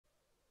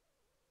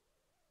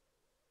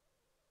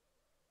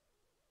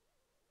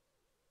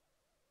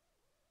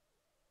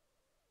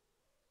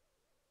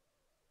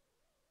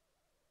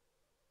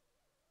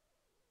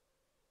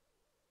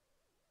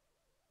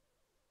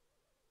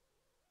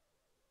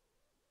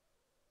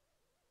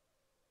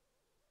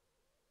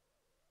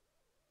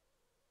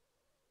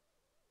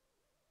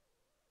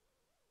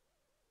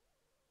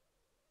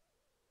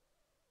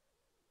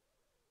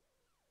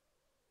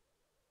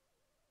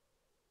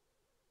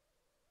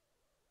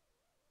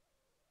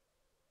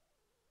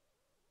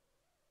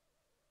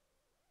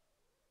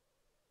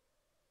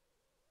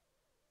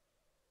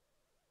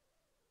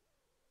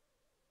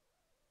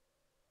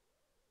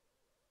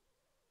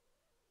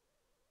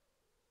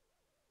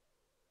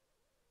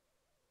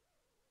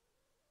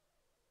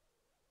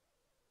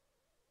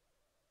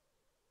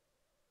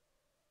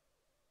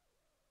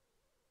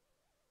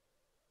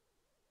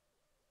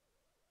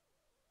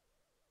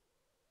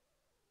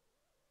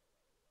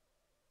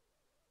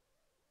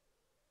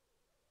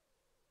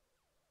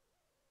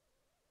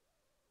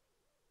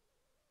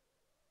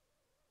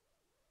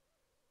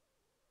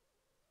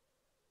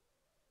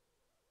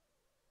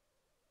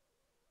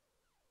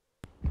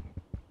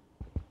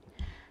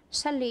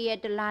14ရက်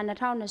တလ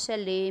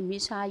2024မိ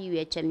စားယူ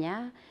ရချက်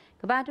များ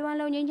ကဘာတွန်း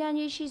လုံးငင်းချမ်း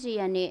ကြီးရှိစေ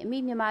ရန်နှင့်အမိ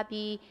မြမ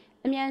ပြီး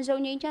အမြန်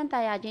ဆုံးငင်းချမ်းတာ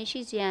ယာခြင်းရှိ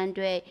စေရန်အ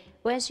တွက်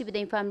ဝက်စီပ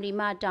သိမ် family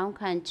မှတောင်း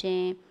ခံခြ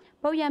င်း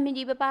ပုပ်ရမင်း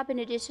ကြီးပပပ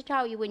နဒစ်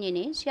16ဤဝိညာဉ်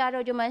နှင့်ဆရာ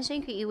တော်ဂျမန်စိ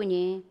န်ခီဤဝိ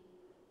ညာဉ်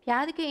ဘု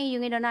ရားသခင်၏ယူ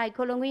ငင်တော်၌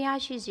ခိုလုံခွင့်ရ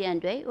ရှိစေရန်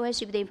အတွက်ဝက်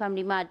စီပသိမ်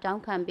family မှတော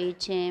င်းခံပေး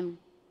ခြင်း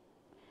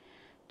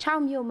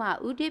6မြို့မှ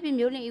ဦးတေးပြ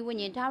မျိုးလင်ဤဝိ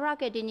ညာဉ်သာဝရ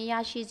ကတင်ရ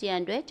ရှိစေရန်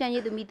အတွက်ကျန်ရ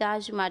ည်သူမိသား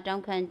စုမှတော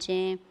င်းခံခြ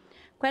င်း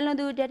ခွဲလွန်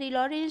သူဒက်ဒီ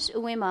လော်ရင်းစ်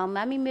ဦးဝင်းမောင်မ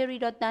မီမေရီ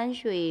တော်တန်း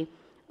ရွှေ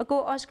အ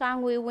ကိုအော်စကာ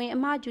ငွေဝင်းအ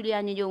မဂျူလီယာ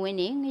ညညဝင်း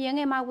နှင့်ငရဲင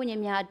ယ်မဝိညာ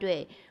ဉ်များအတွ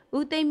က်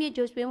ဦးသိမ့်မြင့်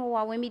ဂျိုစပင်းဝ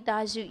ဝင်းမိ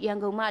သားစုရန်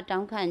ကုန်မှတော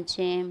င်းခံခြ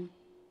င်း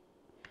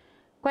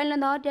ကွယ်လွ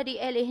န်သောဒက်ဒီ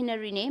အဲလီဟင်န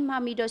ရီနှင့်မာ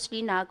မီဒေါ်စလီ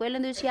နာကွယ်လွ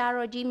န်သူဆရာ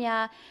တော်ကြီး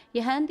များယ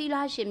ဟန်သီလ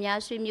ရှင်များ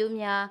ဆွေမျိုး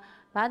များ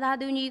ဘာသာ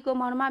သူညီကို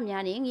မောင်နှမ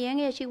များနှင့်ငရဲ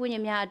ငယ်ရှိဝိညာ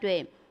ဉ်များအတွ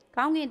က်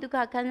ကောင်းကင်ဒုက္ခ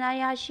ခံစား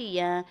ရရှိရ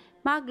န်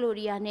မဂလို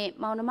ရီယာနှင့်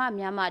မောင်နှမ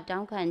များမှတော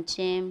င်းခံခြ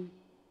င်း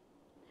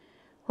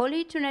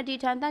Holy Trinity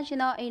ထံတန်ရှင်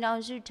သောအိမ်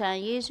တော်စုထံ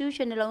ယေရှု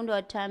ရှင်နှလုံး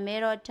တော်ထံမဲ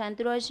တော်ထံ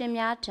သူတော်ရှင်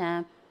များထံ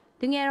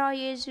သူငယ်တော်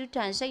ယေရှု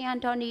ထံစိန့်အန်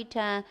တိုနီ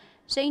ထံ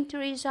စိန့်ထ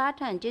ရီစာ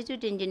ထံကျေး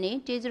ဇူးတင်ခြင်းနှင့်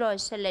ကျေးဇူးတော်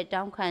ဆက်လက်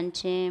တောင်းခံ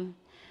ခြင်း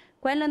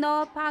ကွယ်လွန်သော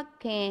ဖ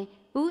ခင်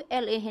ဦးအ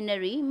ယ်အေဟင်န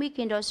ရီမိခ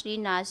င်တော်စလီ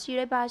နာစီရ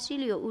ပါစီ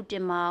လီယိုဦးတ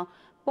င်မောင်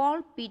ပေါ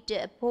ပီတာ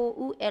အဖိုး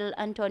ဦးအယ်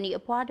အန်တိုနီ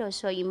အဖွားတော်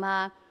ဆိုယီမာ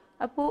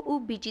အဖိုး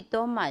ဦးဘီဂျီ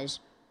သောမတ်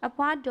အ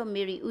ဖွားတော်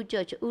မေရီဦး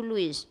ဂျော့ချ်ဦး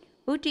လူးစ်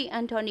ဦးတီအ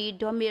န်တိုနီ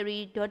ဒေါ်မေရီ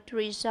ဒေါ်ထ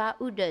ရီစာ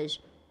ဦးဒက်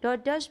ဒေါ်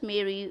ဒက်မေ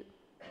ရီ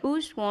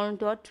ဦးစဝန်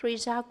ဒေါ်ထရီ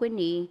စာကွင်း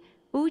နီ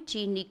ဦး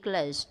ဂျီနီကလ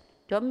တ်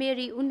ဒေါ်မေ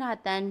ရီဦးနာ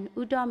တန်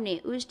ဦးဒေါမနစ်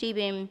ဦးစတီဗ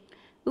င်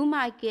ဦး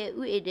မိုက်ကယ်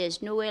ဦးအေဒက်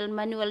နိုဝဲလ်မ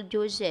န်နူအယ်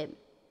ဂျိုးဆက်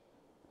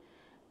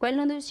ကွယ်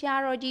လွန်သူဆရာ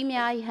တော်ကြီး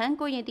များဟန်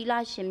ကိုရင်တီလာ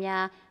ရှင်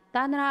များ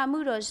သာသနာမှု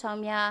တော်ဆောင်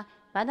များ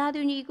ဘာသာ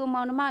သူညီကို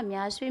မောင်နှမ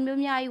များဆွေ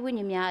မျိုးများ၏ဝိ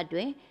ညာဉ်များအတွ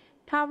င်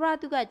ထာဝရ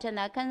သူကချမ်း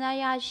သာခံစား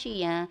ရရှိ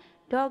ရန်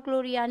ဒေါ်ဂ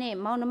လိုရီယာနှင့်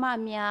မောင်နှမ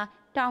များ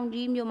တောင်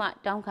ကြီးမြို့မှ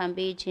တောင်းခံ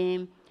ပေးခြင်း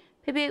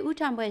ဖေဖေဦး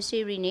ထံပွဲစီ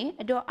ရီနှင့်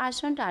အတော်အာ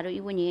ဆွမ်းတာတို့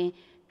၏ဝိညာဉ်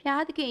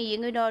ဖျားသခင်ရင်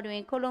ငွေတော်တွ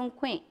င်ခလုံး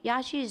ခွင့်ရ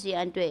ရှိစေရ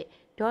န်အတွက်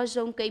ဒေါ်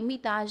စုံကိမိ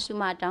သားစု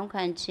မှတောင်း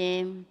ခံခြ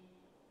င်း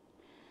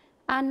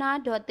အာနာ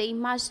ဒေါ်သိန်း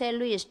မဆယ်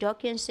လူးစ်ဒေါ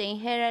ကင်စိန်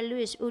ဟဲရ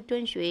လူးစ်ဦးတွ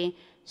န်းရွှေ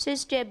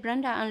Sister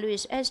Brenda and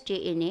Louis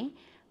SJA နှင့်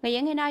ငရဲ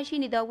ငယ်၌ရှိ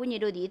နေသောဝိညာ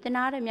ဉ်တို့သည်တ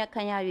နာတော်မြတ်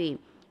ခံရ၍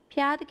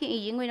ဖျားသခင်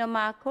၏ရင်ငွေတော်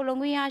မှာခလုံး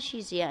ခွင့်ရရှိ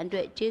စေရန်အတွ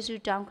က်ယေရှု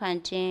တောင်းခံ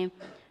ခြင်း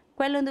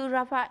ကွယ်လွန်သူ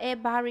ရာဖာအဲ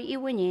ဘာရီ၏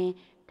ဝိညာဉ်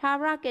ထာ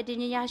ဝရကတင်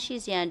ရရှိ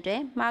စေရန်အတွ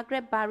က်မာဂရ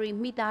က်ဘာရီ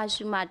မိသား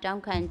စုမှတော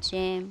င်းခံခြ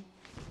င်း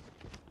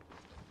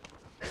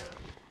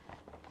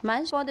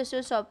Mass for the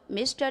souls of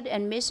Mr.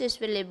 and Mrs.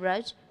 Philip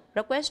Rush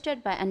requested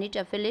by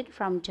Anita Philip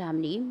from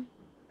Germany.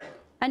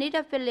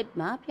 Anita Philip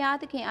မှာဖျား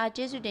သခင်အား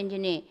ကျေးဇူးတင်ခြ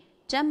င်းနှင့်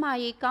ကျမ်းမာ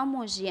ရေးကောင်း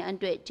မွန်စေရန်အ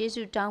တွက်ကျေး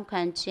ဇူးတောင်း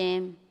ခံခြ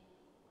င်း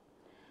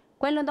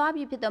ကွယ်လွန်သွား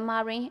ပြီဖြစ်သောမာ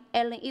ရင်အ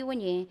ယ်လင်၏ဝိ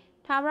ညာဉ်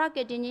ထာဝရက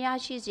တင်ရ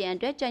ရှိစေရန်အ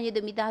တွက်ကြံရည်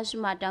သူမိသားစု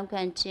မှတောင်း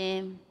ခံခြ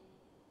င်း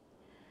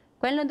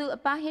ကွယ်လွန်သူအ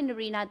ပဟင်န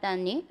ရီနာတန်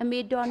နှင့်အမေ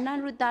ဒေါ်နန်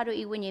ရုတာတို့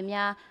၏ဝိညာဉ်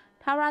များ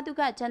ထာဝရသူ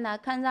ကချမ်းသာ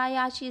ခံစားရ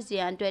ရှိစေ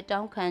ရန်အတွက်တော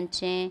င်းခံ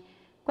ခြင်း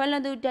ကွယ်လွ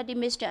န်သူဒက်တီ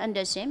မစ္စတာအန်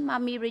ဒါဆန်မာ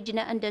မီရီဂျီ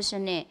နာအန်ဒါဆ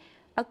န်နှင့်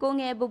အကို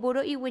ငယ်ဘိုဘို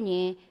တို့၏ဝိ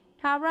ညာဉ်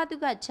ထာဝရသူ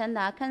ကချမ်း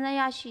သာခံစား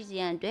ရရှိစေ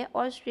ရန်အတွက်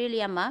ဩစတြေး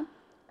လျမှာ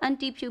အန်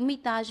တီဖြူမိ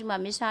သားစုမှ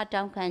မစ္စာ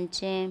တောင်းခံ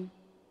ခြင်း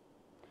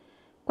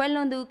ကွယ်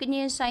လွန်သူကည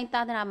င်ဆိုင်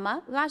သာသနာမှာ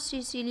ဂါစီ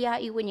စီလီယာ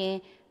၏ဝိညာဉ်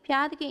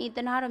ဖျားသခင်၏တ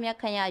နာတော်မြတ်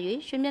ခံရ၍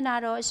ရွှေမျက်နာ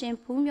တော်အရှင်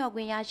ဖူးမြော်ခွ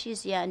င့်ရရှိ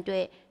စေရန်အတွ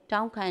က်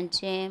တောင်းခံ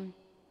ခြင်း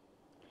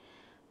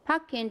ဖ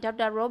ခင်ဒေါက်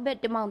တာရောဘတ်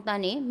တမောင်တ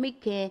န်းနှင့်မိ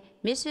ခင်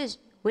မစ္စစ်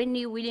ဝင်း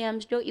နီဝီလျံ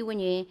စ်တို့၏ဝိ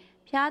ညာဉ်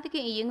ဖျားသခ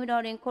င်၏ရင်ခွင်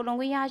တော်တွင်ခိုလုံ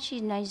ခွင့်ရရှိ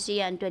နိုင်စေ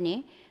ရန်အတွက်နှ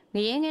င့်င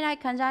ရဲငယ်၌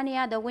ခံစားနေရ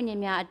သောဝိညာ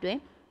ဉ်များအတွက်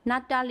နာ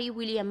တာလီ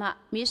ဝီလျံမှ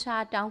မစ္စာ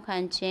တောင်းခံ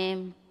ခြင်း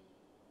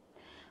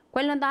ကွ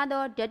ယ်လွန်သား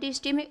သောဒက်တီစ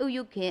တီမီဥ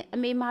ယုခင်အ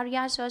မေမာရီ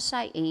ယာဆော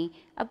ဆိုင်အင်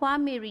အဖွား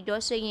မေရီ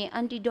ဒေါ်စိန်ရင်အ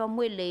န်တီဒေါ်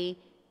မွေလေ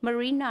မ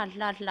ရီနာလှ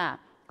လှ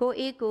ကို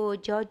အေးကို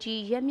ဂျော်ဂျီ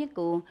ရက်မြစ်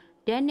ကို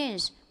ဒန်နစ်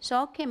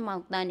စောခင်မော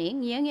င်တန်းနှင့်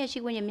ငရဲငယ်ရှိ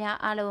ဝိညာဉ်များ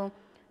အားလုံး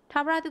ထာ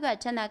ဝရသူက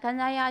ချမ်းသာခံ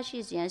စားရရှိ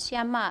စေရန်ဆီယ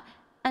မ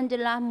အန်ဒ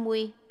လာမွေ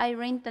အိုင်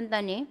ရင်တန်တ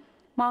န်နှင့်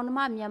မောင်နှမ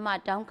များမှ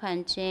တောင်းခံ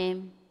ခြင်း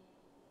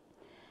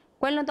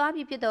ကွယ်လွန်သွား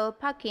ပြီဖြစ်သော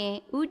ဖခင်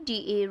ဦးဒီ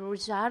အေရို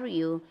ဇာရီ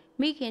ယို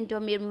မိခင်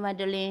ဒေါ်မီမ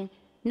ဒလင်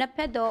နှစ်ဖ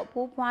က်သော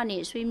ဖိုးဖွားနှ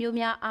င့်ဆွေမျိုး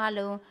များအား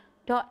လုံး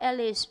ဒေါ်အဲ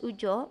လစ်ဦး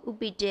ကျော်ဦး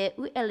ပီတဲ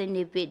ဦးအယ်လီ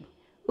နီဗစ်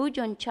ဦး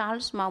ဂျွန်ချား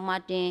လ်စ်မောင်မာ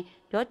တင်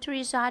ဒေါ်ထ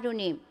ရီစာတို့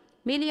နှင့်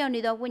မီလီယံနေ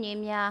သောဝိညာဉ်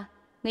များ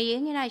ငရဲ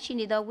ငယ်၌ရှိ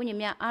နေသောဝိညာဉ်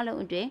များအားလုံး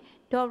အတွင်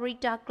ဒေါ်ရီ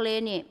တာကလဲ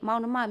နှင့်မော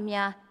င်နှမ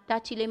များတာ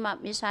ချီလေးမှ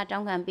မစ္စာတော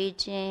င်းခံပေး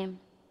ခြင်း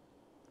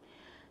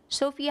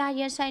ဆိုဖီယာရ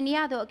င်ဆိုင်နေရ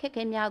သောအခက်အ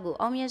ခဲများကို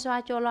အောင်မြင်စွာ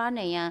ကျော်လွှား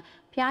နိုင်ရန်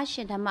ဖျားရှ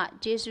င်ထံမှ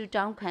ယေရှု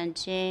တောင်းခံ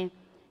ခြင်း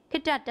ခိ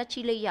တ္တတ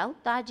ချီလေးရောက်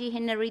တာကြီးဟ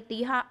င်နရီတီ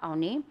ဟာအောင်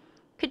နှင့်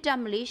ခိတ္တ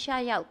မလေး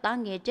ရှားရောက်တာ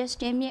ငယ်ဂျက်စ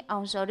တင်မြင့်အော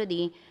င်စောတို့သ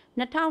ည်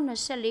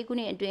2024ခု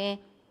နှစ်အတွင်း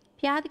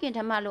ဖျားသခင်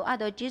ထံမှလိုအပ်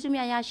သောကျေးဇူး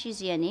များရရှိ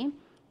စေရန်နှင့်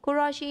ကို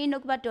ရောရှိနှု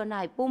တ်ပတ်တော်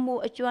၌ပုံမူ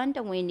အကျွမ်းတ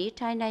ဝင်နေ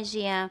ထိုင်နိုင်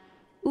စေရန်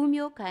ဦး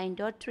မျိုးခိုင်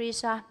ဒေါ်ထရီ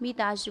စာမိ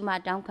သားစုမှ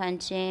တောင်းခံ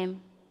ခြင်း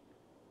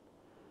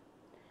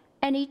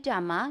အနီတာ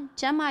မှာ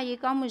ကျမ်းမာရေး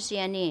ကောင်းမှုစေ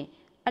ရန်နှင့်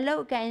အလု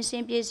တ်အကန့်အဆ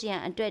င်ပြေစေရ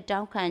န်အတွက်တော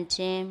င်းခံခြ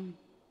င်း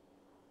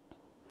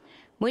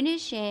မွေး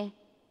နေ့ရှင်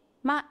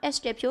Ma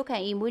este pioka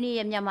I muni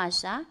yam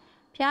yamasa,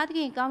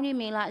 Piatkin County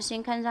Mila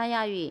Sinkanza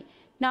Yayi,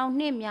 now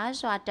name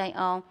Yaswa Tai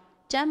on,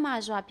 Jamma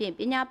Swapin,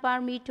 Pinya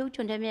Parmi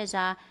 200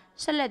 mesa,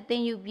 select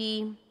then you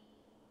be.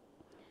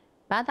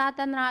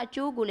 Batatana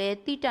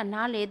Jugule, Tita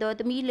Nale, do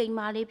the Miling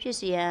Mali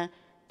Pisia,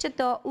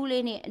 Cheto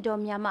Uleni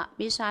Domyama,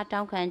 Misa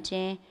Town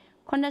Cantin,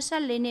 Conasa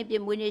Lene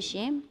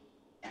Bimunishim.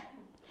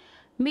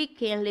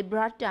 Mikel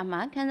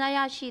Libratama,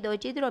 Kanayashi, do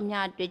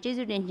Jidromya, the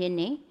Jesuin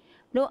Jenny,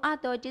 Lo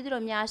Ato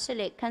Jidromya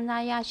select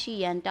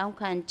Kanayashi and Town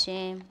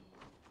Cantin.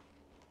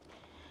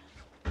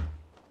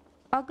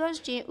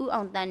 Augustine U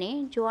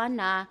Antani,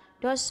 Joanna,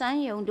 Dos San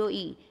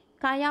Yondoi,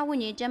 Kaya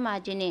Winnie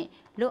Jamajine,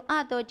 Lo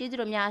Ato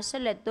Jidromya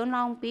select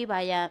Donong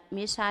Bibaya,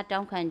 Misa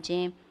Town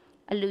Cantin,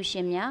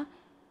 Alushimia,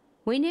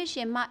 Winnie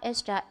Shema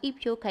Esther,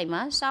 Ipio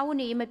Kaima,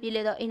 Sawuni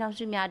Mapiledo in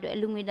Ausumia,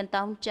 Illuminated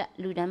Town Chat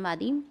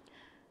Ludamadi.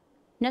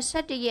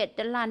 Nasati yet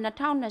the land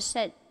Natana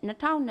said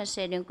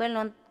in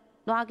Quelon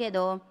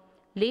Wagedo,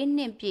 Lin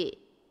Nimpi,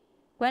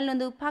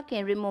 Quelon Pack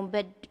and remove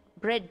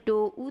bread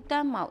do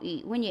Uta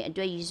Maui, when ye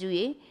do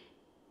Yuzue.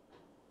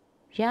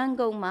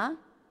 Yangoma,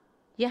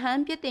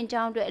 Yahan Pitin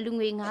Town to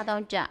Illuming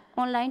Hadonja,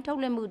 online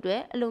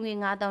Tolemudre,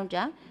 Illuming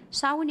Hadonja,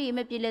 Saudi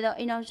Mapiledo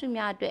in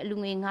Ausumia to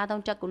Illuming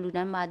Hadonja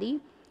Kuludan Madi,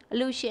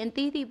 Lucian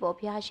Titi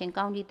Bopiash and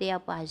County Dea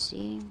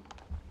Pasi.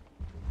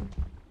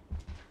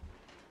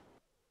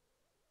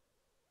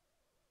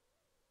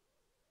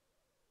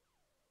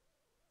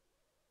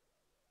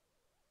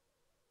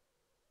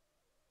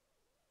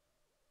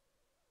 Amen.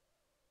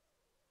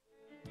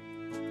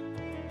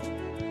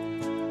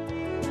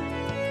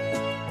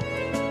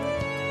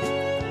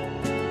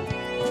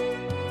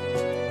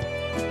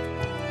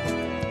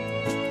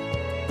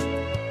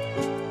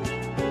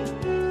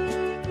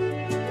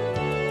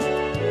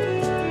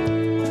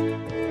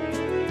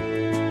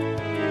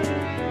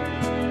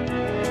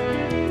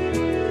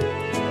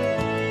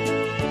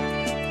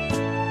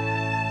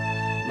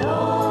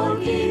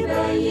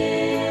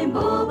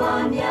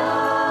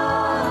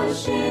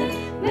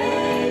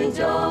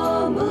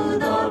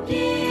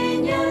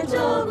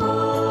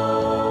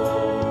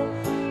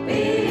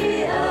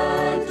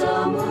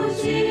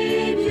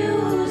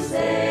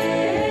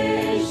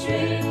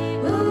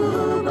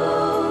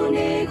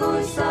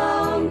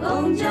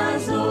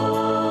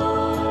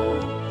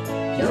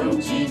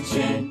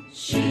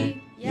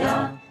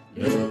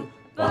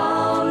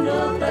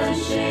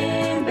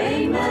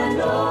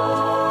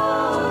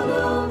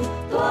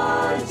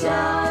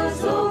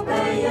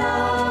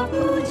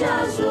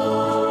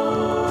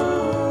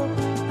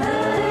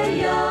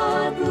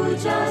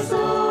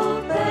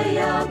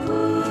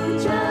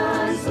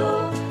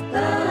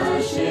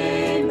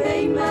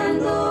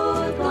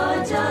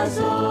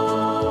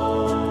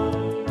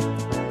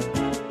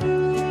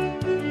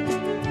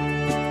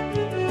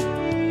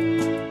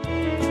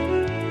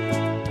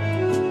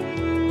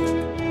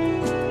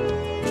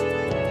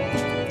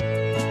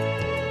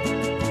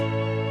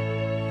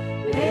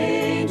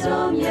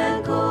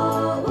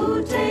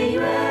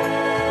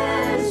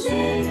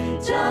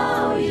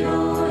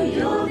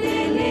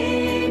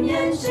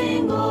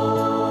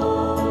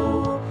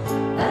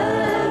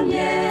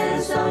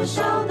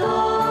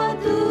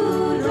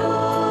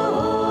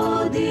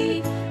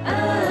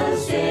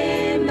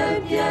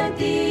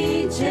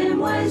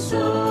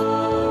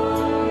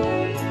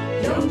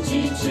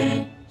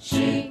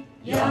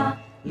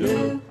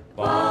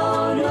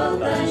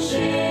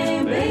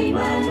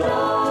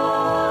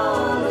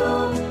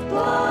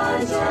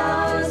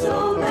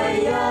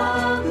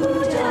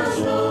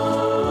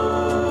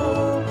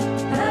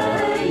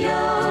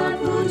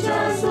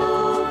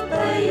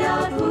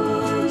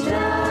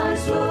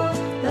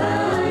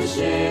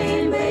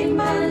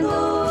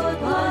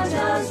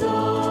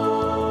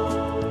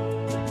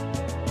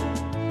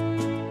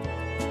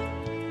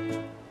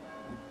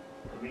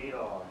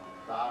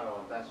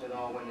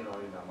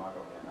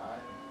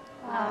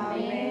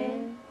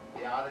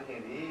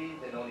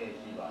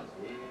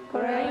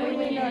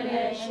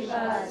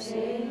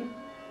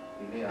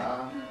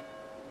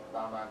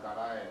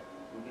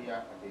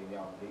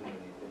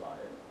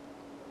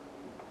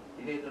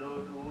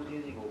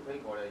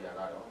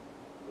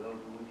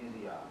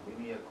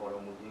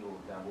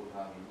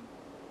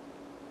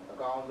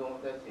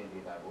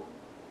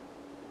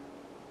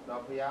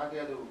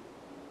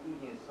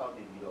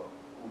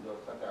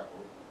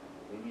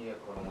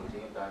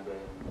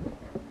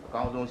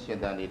 Council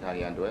sent an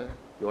Italian way,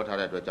 your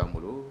Tara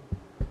Jamulu.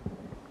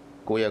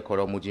 Koya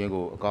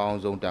Koromujingo,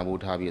 Council Tambu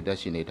Tabi,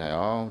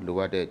 Destinata,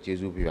 Luate,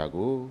 Jesu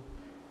Piago.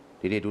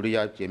 Did it to the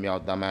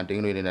Jamia Daman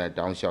Dingin in a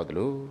down south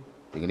low?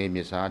 The name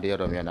is Sandia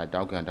Romana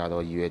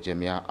Daukantado,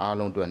 Jamia,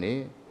 Alon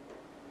Duane.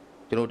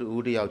 The note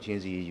Udi out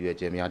Chinzi,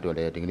 Jamia to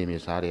the name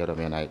is Sandia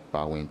Romana,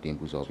 Bowing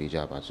Timbus of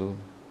Ijabasu.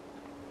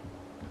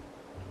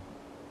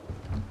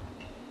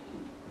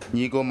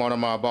 Nico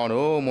Monoma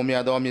Bono,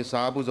 Mumia Domi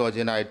Sabus or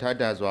Jenai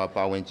Tatas or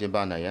Bowing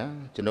Jimbanaya,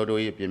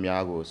 Genodo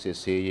Pimiago,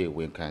 Sese,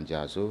 Winkan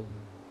Jaso.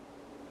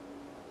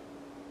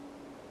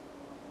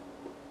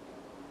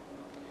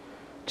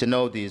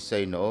 Genodi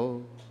say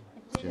no.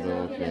 ကျွန်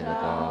တော်ပြင်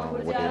ကောင်း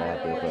ဝတ္တရား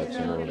ပြပတ်ခြ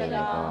င်းတို့လည်း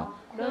ကောင်း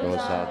လော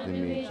စာပြ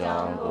မိကြော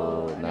င်းကို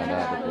နန္ဒ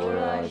တကူ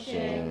တော်ရှ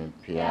င်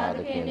ဖျားသ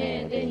ခင်နှ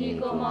င့်တင်ကြီး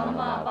ကိုမ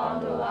မပေါင်း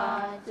တို့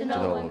အားကျွန်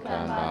တော်ခံ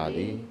ပါသ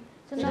ည်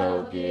ကျွန်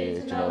တော်ပြေ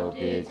ကြ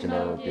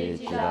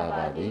ည်လာ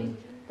ပါသည်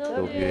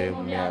တို့ပြေ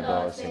မြတ်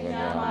သောစင်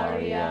ညာမာ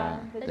ရိယာ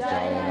တ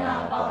ရားရနာ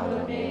ပေါင်း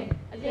တို့နှင့်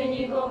အတင်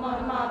ကြီးကိုမ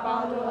မပေါ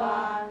င်းတို့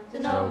အားကျွ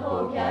န်တော်ကို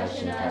ဖျားရှ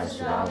င်ထံ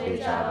ဆုတောင်းပေး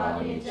ကြပါ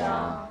မည်ကြော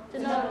င်းကျွ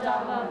န်တော်တော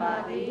င်းပန်ပါ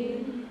သ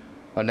ည်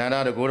အနန္တ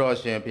တကူတော်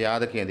ရှင်ဘုရား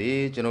သခင်သည်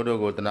ကျွန်ုပ်တို့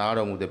ကိုတနာ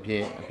တော်မူသဖြ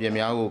င့်အပြစ်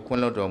များကိုခွ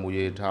င့်လွှတ်တော်မူ၍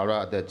ထာဝရ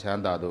အသက်ချ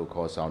မ်းသာသို့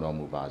ခေါ်ဆောင်တော်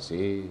မူပါ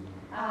စေ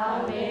အာ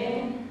မင်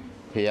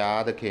ဘု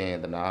ရားသခင်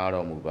တနာ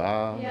တော်မူပါ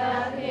ဘုရား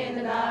သခင်တ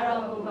နာ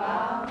တော်မူပါ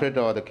ခရစ်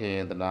တော်သခင်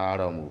တနာ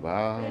တော်မူပါ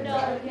ခရစ်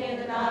တော်သခင်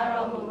တနာ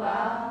တော်မူပါ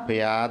ဘု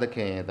ရားသခ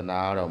င်တ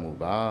နာတော်မူ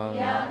ပါဘု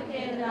ရားသခ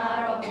င်တနာ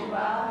တော်မူ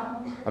ပါ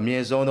အမြ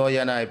င့်ဆုံးသောယ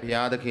န္၌ဘု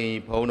ရားသခင်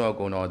ဖုံးတော်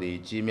ကိုယ်တော်သည်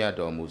ကြီးမြတ်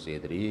တော်မူစေ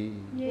တည်း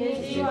ယေ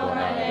ရှုကိုယ်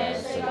၌လည်း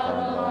စိတ်ကော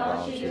င်းသော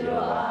ရှိ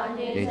တော်အား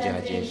ငြိမ်းချ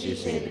မ်းခြင်းရှိ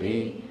စေတ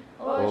ည်း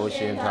အို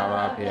ရှင်သာဝ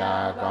ဘု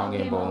ရားကောင်းက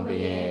င်ဘုံဘု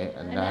ရင်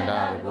အနန္တ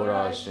ဘု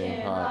ရားရှင်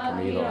ဖခမ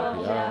ည်းတော်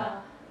ဘုရား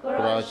ကို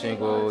ရောရှင်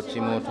ကို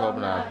ချီးမွမ်းထောပ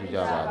နာပြုကြ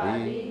ပါသ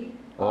ည်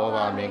ဩ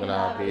ဘာမင်္ဂ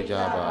လာပေးကြ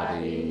ပါသ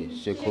ည်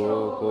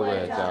ရှ िख ိုးကိုယ်ပဲ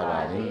ကြပါ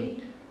သည်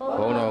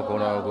ဘုန်းတော်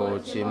ကို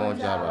ချီးမွမ်း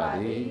ကြပါသ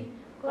ည်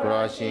ကို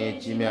ရောရှင်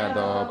ကြီးမြတ်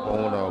သောဘု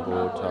န်းတော်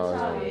ကိုထောက်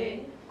၍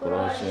ကို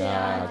ရောရှင်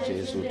အား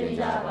ကျေးဇူးတင်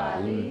ကြပါ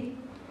သည်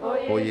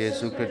အိုယေ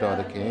ရှုခရစ်တော်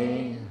သခင်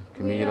ခ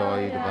မည်းတော်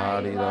၏တပါး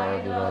လေးတော်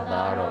သူတော်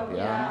သားတော်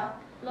ဗျာ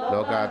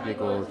လောကပြစ်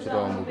ကိုချစ်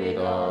တော်မူပေ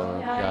သော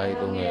ဘုရား၏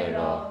သုံးငယ်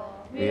တော်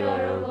မိတော်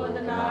တို့ကိုတ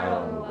နာ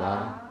တော်မူပါ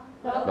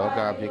လောက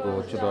ပြစ်ကို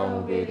ချစ်တော်မူ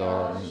ပေသော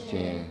ခြ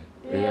င်း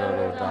ဘေးတော်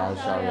တို့တောင်း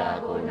လျှောက်ရာ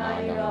ကိုနား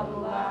လည်တော်မူ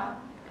ပါ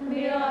ခမ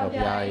ည်းတော်ဘု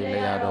ရား၏လ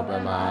က်ရတော်ဘ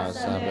က်မှ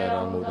ဆံပေ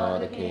တော်မူသော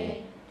သခင်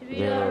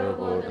ဘေးတော်တို့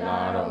ကိုတနာ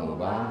တော်မူ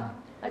ပါ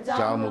အ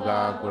ကြောင်းမူ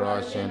ကားကိုရော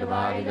ရှင်တ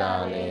ပါးသည်က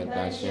လည်းတ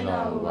န်ရှင်း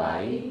တော်မူပါ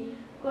၏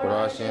ကို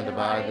ရောရှင်တ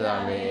ပါးသည်က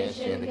လည်း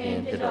ရှင်သခင်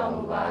ဖြစ်တော်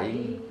မူပါ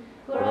၏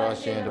ကိုရော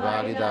ရှင်တ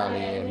ပါးသည်ကလ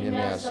ည်းမြင့်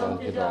မြတ်ဆုံး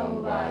ဖြစ်တော်မူ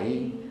ပါ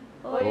၏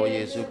အို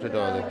ယေရှုခရစ်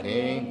တော်သခ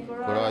င်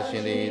ကိုရောရှ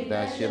င်သည်တ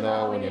န်ရှင်းသော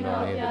ဝိညာဉ်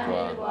တော်နှင့်တကွ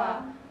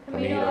ခ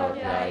မည်းတော်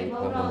ဖျား၏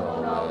ဘုန်းတော်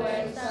ကိုလ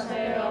ည်းဆံ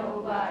ပေတော်မူ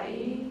ပါ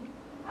၏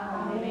အာ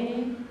မင်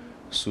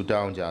ဆု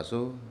တောင်းကြ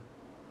စို့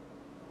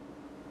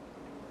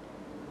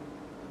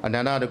အန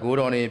န္တတကူ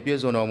တော်နှင့်ပြည့်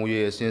စုံတော်မူ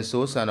၍အစဉ်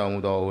ဆိုးဆန်တော်မူ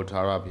သောထာ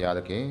ဝရဘုရားသ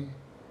ခင်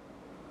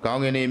ကော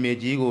င်းကင်နှင့်မြေ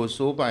ကြီးကို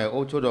စိုးပိုင်အု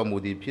ပ်ချုပ်တော်မူ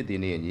သည်ဖြစ်သ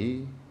ည်နှင့်အညီ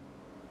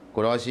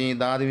ကိုရောရှင်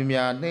သားသမီး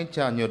များနှိမ့်ချ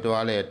ညွတ်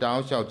တော်လဲတော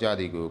င်းလျှောက်ကြ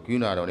သည်ကိုကု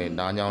ဏာတော်နှင့်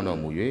နားညောင်းတော်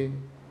မူ၍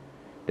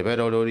တပည့်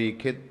တော်တို့၏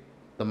ခေတ်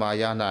သမာ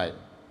ယ၌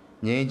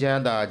ငြိမ်းချ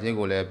မ်းသာခြင်း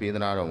ကိုလည်းပေးသ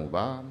နာတော်မူ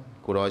ပါ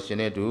ကိုရောရှင်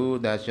နှင့်တူ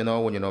တန်ရှင်သော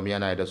ဝိညာဉ်တော်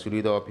များ၌တဆူလီ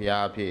သောဘု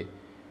ရားအဖြစ်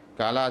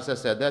ကာလဆက်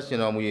ဆက်သက်ရှင်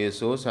တော်မူ၍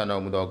စိုးဆန်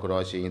တော်မူသောကို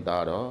ရောရှင်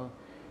သားတော်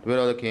တပည့်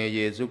တော်သခင်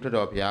ယေရှုခရစ်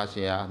တော်ဘုရားရှ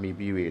င်အားအမိ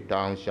ပြု၍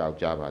တောင်းလျှောက်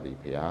ကြပါသည်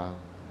ဘုရား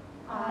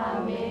အာ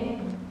မင်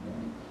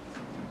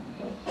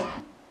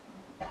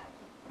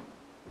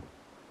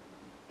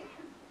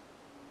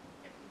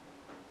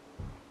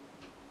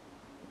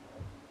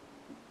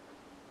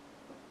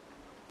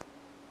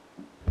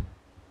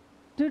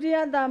ဒုတိယ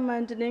သာမ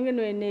န်တနင်္ဂ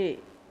နွေနေ့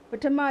ပ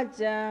ထမ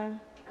ကျမ်း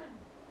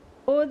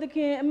အိုသခ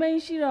င်အမိန့်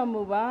ရှိတော်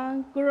မူပါ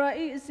ကိုရော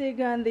ဤအစေ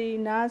ခံသည်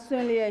နားဆွ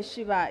င့်လျက်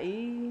ရှိပါ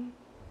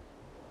၏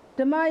ဓ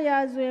မ္မရာ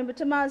ဇဝင်ပ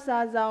ထမစာ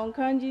ဆောင်ခ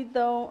န်းကြီး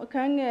3အခ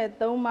န်းငယ်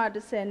3မှ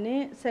10နှ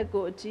င့်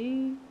19အထိ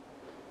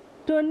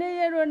ထိုနေ့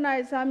ရက်၌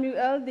ဆာမြူ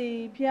အဲလ်သည်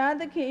ဖျား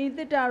သခင်၏တ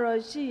စ်တာ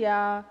တော်ရှိ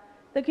ရာ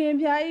သခင်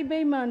ဖျား၏ဗိ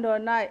မာန်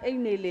တော်၌အိ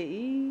ပ်နေလေ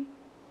၏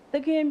သ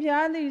ခင်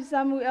ဖျားသည်ဆာ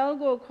မြူအဲလ်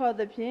ကိုခေါ်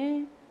သဖြင့်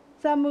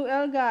ဆာမြူအဲ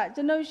လ်က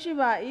ကျွန်ုပ်ရှိ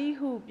ပါ၏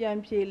ဟုပြန်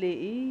ဖြေလေ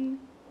၏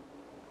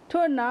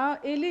ထို့နောက်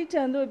အေလိ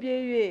ထံသို့ပြေး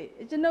၍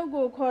ကျွန်ုပ်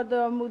ကိုခေါ်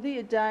တော်မူသည့်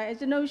အတိုင်း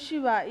ကျွန်ုပ်ရှိ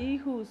ပါ၏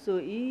ဟု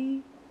ဆို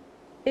၏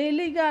အေ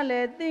လိကလ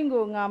ည်းသင်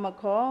ကိုငါမ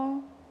ခေါ်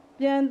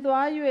ပြန်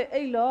သွား၍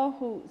အိပ်လော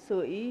ဟု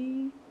ဆို၏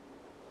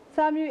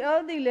ဆာမြူအဲ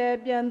လ်သည်လည်း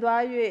ပြန်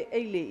သွား၍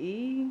အိပ်လေ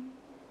၏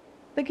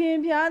သခင်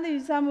ဖျားသည်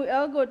ဆာမြူ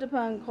အဲလ်ကိုတဖ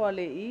န်ခေါ်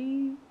လေ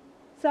၏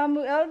ဆာ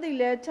မြူအဲလ်သည်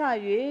လည်းထ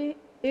၍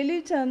အေလိ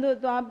ထံသို့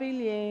သွားပြီး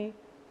လျှင်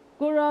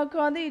ကိုရော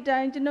ခေါ်သည့်အတို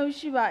င်းကျွန်ုပ်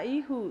ရှိပါ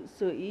၏ဟု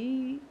ဆို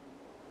၏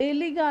အေ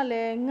လိကလ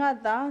ည်းငါ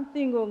သာသ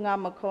င်ကိုငါ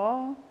မ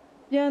ခေါ်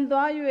ပြန်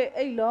သွား၍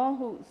အိပ်လော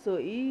ဟု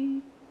ဆို၏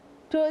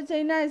ထိုအချိ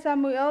န်၌ဆာ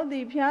မြူအဲလ်သ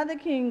ည်ဖျားသ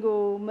ခင်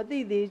ကိုမသိ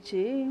သေး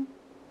ချေ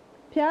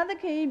ဖျားသ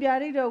ခင်၏ဗျာ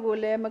ဒိတ်တော်ကို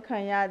လည်းမခံ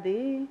ရ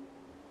သေး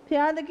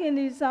ဖျားသခင်သ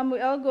ည်ဆာမြူ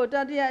အဲလ်ကိုတ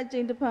တိယအကြိ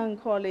မ်တစ်ဖန်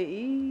ခေါ်လေ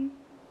၏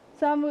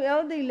ဆာမြူအဲ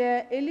လ်သည်လ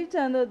ည်းအေလိ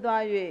ထံသို့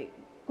သွား၍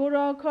ကို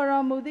ရောခေါ်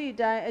တော်မူသည့်အ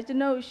တိုင်းကျွ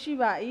န်ုပ်ရှိ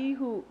ပါ၏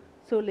ဟု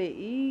ဆိုလေ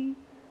၏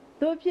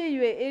တို့ဖြစ်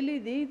၍အေလိ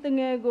သည်တင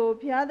ယ်ကို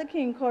ဖျားသခ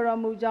င်ခေါ်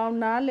တော်မူကြောင်း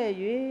နားလည်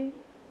၍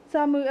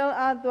ဆာမြူအဲလ်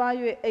အားသွား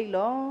၍အိပ်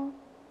လော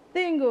သ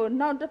င်ကို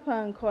နောက်တစ်ဖ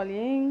န်ခေါ်လျ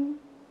င်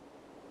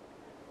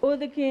အို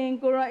သခင်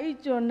ကိုရောဤ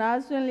ကျွန်နား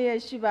ဆွင့်လျက်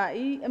ရှိပါ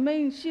၏အမိ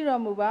န့်ရှိ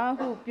တော်မူပါ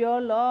ဟုပြော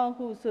လော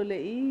ဟုဆိုလေ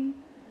၏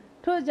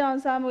ထို့ကြောင့်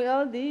ဆာမြူအဲ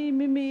လ်သည်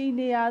မိမိ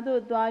နေရာ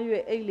သို့သွား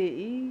၍အိပ်လေ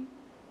၏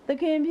သ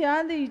ခင်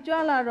ဖျားသည်ကြွ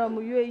လာတော်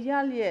မူ၍ရ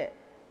လျက်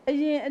အ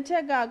ရင်အထ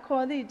က်က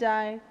ခေါ်သည့်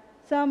တိုင်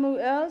ဆာမြူ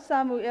အဲ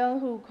လ်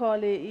ဟုခေါ်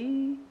လေ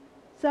၏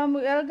 ဆာမူ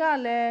အဲလ်က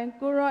လည်း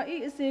ကိုရောဤ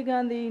အစေခံ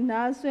သည်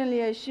နားဆွင့်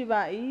လျက်ရှိ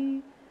ပါ၏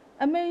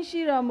အမိန့်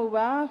ရှိတော်မူ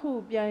ပါဟု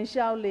ပြန်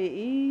လျှောက်လေ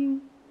၏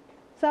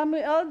ဆာမူ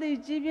အဲလ်သည်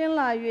ကြီးပြင်း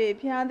လာ၍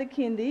ဖျားသခ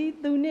င်သည်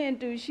သူနှင့်အ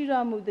တူရှိ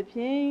တော်မူသဖြ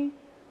င့်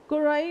ကို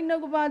ရောဤနှု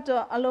တ်ကပ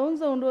တော်အလုံး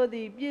စုံတို့သ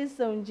ည်ပြည့်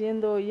စုံခြင်း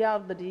သို့ရော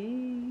က်သ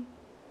ည်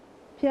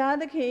ဖျား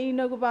သခင်ဤ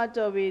နှုတ်ကပ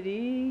တော်ပေသ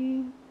ည်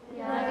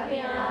ဖျားသခ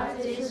င်အား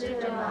ကျေးဇူး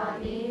တင်ပါ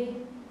သည်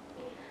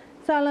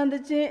ဆာလံတ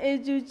ခြင်းအေ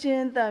ကျူးခြ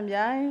င်းတံ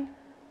မြိုင်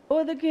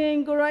အိုသခင်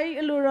ကိုရောဤ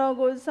အလိုတော်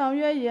ကိုဆောင်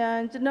ရွက်ရန်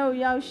ကျွန်ုပ်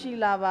ရောက်ရှိ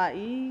လာပါ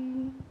၏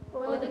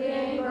အိုသခ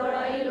င်ကို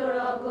ရောဤလို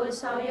တော်ကို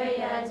ဆောင်ရွက်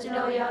ရန်ကျွ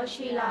န်ုပ်ရောက်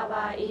ရှိလာ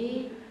ပါ၏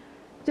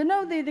ကျွန်ု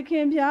ပ်သည်သခ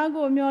င်ဖျား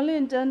ကိုမျှော်လ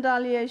င့်တမ်းတာ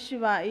လျက်ရှိ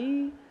ပါ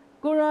၏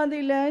ကိုရောသ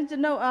ည်လည်းကျွ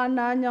န်ုပ်အား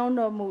နားညောင်း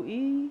တော်မူ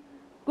၏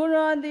ကို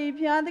ရောသည်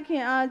ဖျားသခ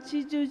င်အား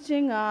ချီးကျူးခြ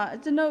င်းက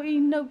ကျွန်ုပ်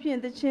၏နှုတ်ဖြင့်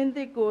သခြင်းသ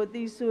စ်ကိုတ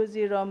ည်ဆို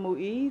စေတော်မူ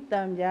၏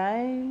တံမြို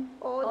င်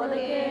အိုသ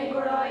ခင်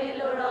ကိုရောဤ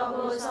လိုတော်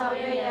ကိုဆောင်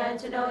ရွက်ရန်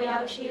ကျွန်ုပ်ရော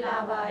က်ရှိလာ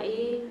ပါ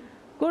၏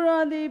ကို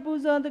ရောသည်ပူ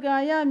ဇော်တကာ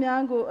ရ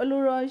များကိုအ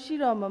လိုတော်ရှိ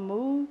တော်မ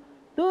မူ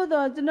သို့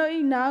သောကျွန်ုပ်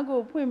၏နား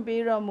ကိုဖွင့်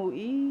ပေးတော်မူ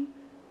၏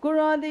ကို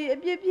ရောသည်အ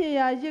ပြစ်ဖြစ်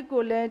ရာရစ်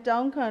ကိုလည်းတော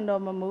င်းခံ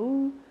တော်မမူ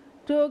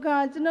ထိုအခါ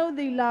ကျွန်ုပ်သ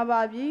ည်လာ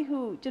ပါပြီ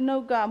ဟုကျွန်ု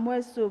ပ်က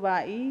မွဲ့ဆိုပါ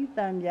၏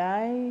တံ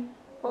မြိုင်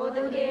အိုသ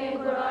ခင်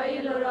ကိုရောဤ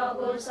လိုတော်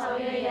ကိုဆောင်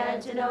ရွက်ရန်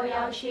ကျွန်ုပ်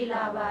ရောက်ရှိ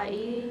လာပါ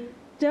၏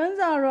ကျမ်း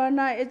စာတော်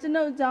၌ကျွ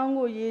န်ုပ်အကြောင်း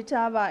ကိုရေး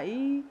ထားပါ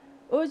၏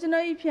အိုကျွန်ု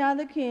ပ်၏ဖျား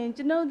သခင်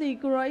ကျွန်ုပ်သည်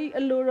ကိုရောဤ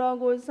အလိုတော်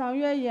ကိုဆောင်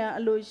ရွက်ရန်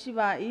အလိုရှိ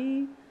ပါ၏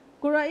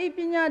ကိုရောဤပ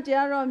ညာတ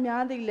ရားတော်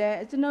များသည်လည်း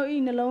ကျွန်ုပ်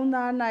၏နှလုံး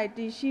သား၌တ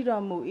ည်ရှိ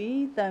တော်မူ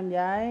၏တံ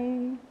မြိုင်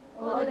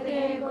အိုသခ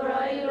င်ကို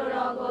ရောဤလို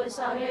တော်ကို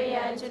ဆောင်ရွက်ရ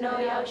န်ကျွန်ု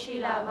ပ်ရောက်ရှိ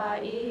လာပါ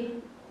၏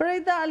ပရိ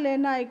သတ်အလယ်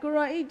၌ကို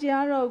ရောဤတ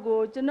ရားတော်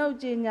ကိုကျွန်ုပ်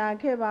ကြေညာ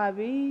ခဲ့ပါ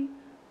ပြီ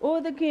အို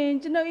သခင်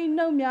ကျွန်ုပ်၏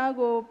နှုတ်များ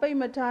ကိုပိတ်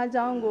မထား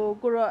ကြောင်းကို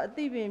ကိုရောအ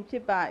သိပင်ဖြ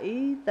စ်ပါ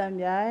၏တံ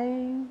မြိုင်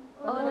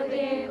အိုသခ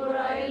င်ကို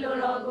ရောဤလို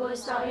တော်ကို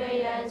ဆောင်ရွက်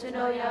ရန်ကျွ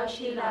န်ုပ်ရောက်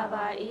ရှိလာ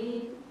ပါ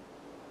၏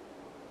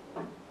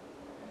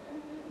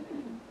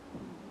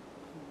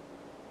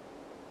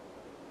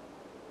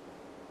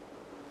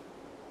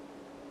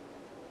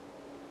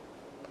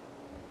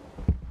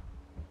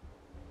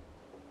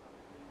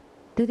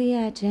ဒုတိယ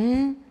ကျ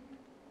မ်း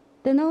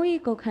တနှုတ်၏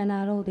ကိုယ်ခန္ဓာ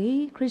တို့သည်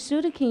ခရစ်တု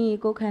သခင်၏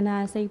ကိုယ်ခန္ဓာ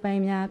စိတ်ပို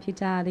င်းများဖြစ်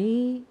ကြသ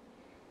ည်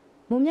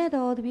မုံမြတ်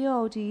သောတပည့်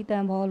တော်ကြီးတ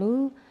န်ဖော်လူ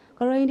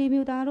ကရိန္ဒီ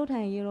မြို့သားတို့ထံ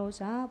ယေရု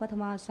စာပထ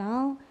မဆော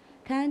င်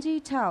ခန်းကြီး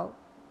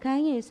6ခ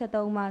န်းငယ်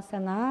73မှ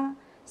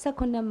15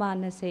 18မှ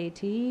20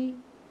ထိ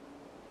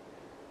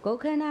ကိုယ်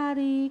ခန္ဓာ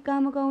သည်ကာ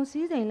မဂုဏ်စ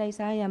ည်းစိမ်လိုက်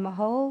စားရန်မ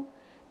ဟုတ်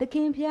သခ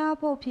င်ဖျား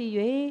ဖို့ဖြစ်၍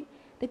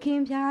သခ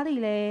င်ဖျားသ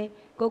ည်လည်း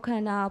ကိုယ်ခ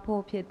န္ဓာ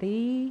ဖို့ဖြစ်သ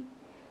ည်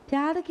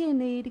ဖျားသခင်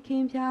သည်သခ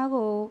င်ဖျား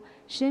ကို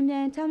ရှင်ပြ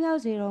န်ချမြော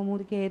က်စေတော်မူ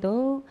ကဲ့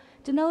သို့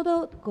ကျွန်ုပ်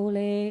တို့ကိုလ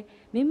ည်း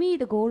မိမိ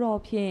တကိုယ်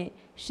တော်ဖြင့်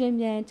ရှင်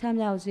ပြန်ချ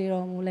မြောက်စေ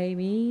တော်မူလိမ့်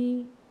မည်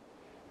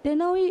။တင်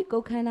တို့၏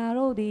ကိုယ်ခန္ဓာ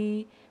တို့သည်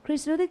ခရ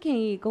စ်တုသခင်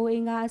၏ကိုယ်အ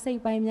င်္ဂါအစိ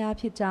တ်ပိုင်းများ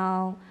ဖြစ်ကြော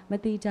င်းမ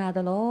သိကြသ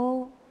လော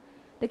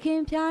။သခ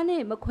င်ဖျားနှ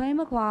င့်မခွဲ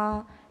မခွာ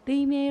တ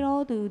ည်မြဲ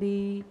တော်သူသ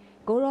ည်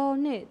ကိုယ်တော်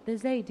နှင့်တ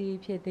စိတ်တည်း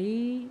ဖြစ်သ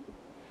ည်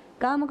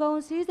။ကာမဂုဏ်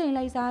စည်းစိမ်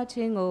လိုက်စားခြ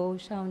င်းကို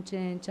ရှောင်ကျ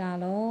ဉ်ကြ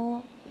လော့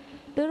။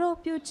သူတို့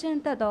ပြုချင်း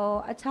တတ်သော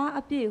အခြား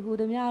အပြစ်ဟူ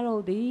သည်များ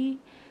တို့သည်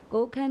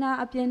ကိုယ်ခန္ဓာ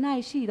အပြင်၌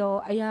ရှိသော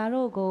အရာ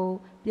တို့ကို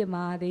ပြစ်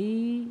မှားသ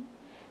ည်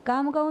ကာ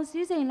မဂုဏ်စ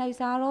ည်းစိမ်လိုက်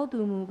စားသောသူ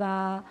မူ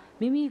ကား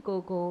မိမိကို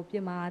ယ်ကိုပြ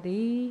စ်မှားသ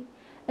ည်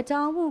အ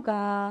ကြောင်းမူ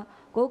ကား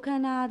ကိုယ်ခ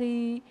န္ဓာသ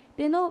ည်တ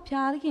င်တို့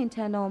ဖျားသခင်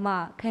ထံတော်မှ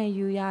ခံ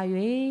ယူရ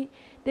၍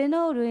တင်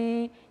တို့တွင်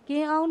က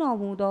င်းအောင်တော်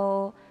မူသော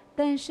တ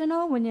န်ရှင်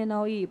သောဝိညာဉ်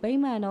တော်၏ဗိ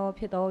မာန်တော်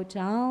ဖြစ်သော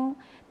ကြောင့်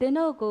တင်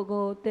တို့ကိုယ်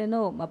ကိုတင်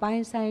တို့မပို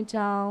င်ဆိုင်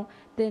ကြောင်း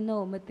တင်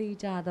တို့မသိ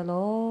ကြသ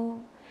လော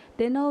တ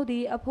င်တို့သ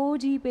ည်အဖိုး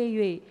ကြီးပေ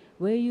၍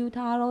ဝေယူ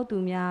ထားသောသူ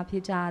များဖြ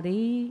စ်ကြသ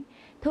ည်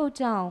ထို့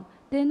ကြောင့်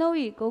တင်တို့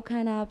၏ကိုယ်ခ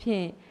န္ဓာဖြ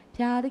င့်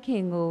ဖျားသခ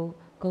င်ကို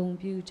ဂုဏ်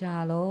ပြုကြ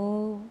လော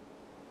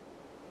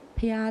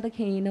ဖျားသခ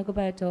င်၏နှုတ်ကပ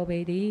တ်တော်ပေ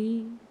သည်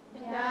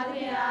ဖျားသခ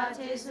င်အား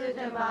ကျေးဇူးတ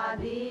င်ပါ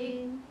သည်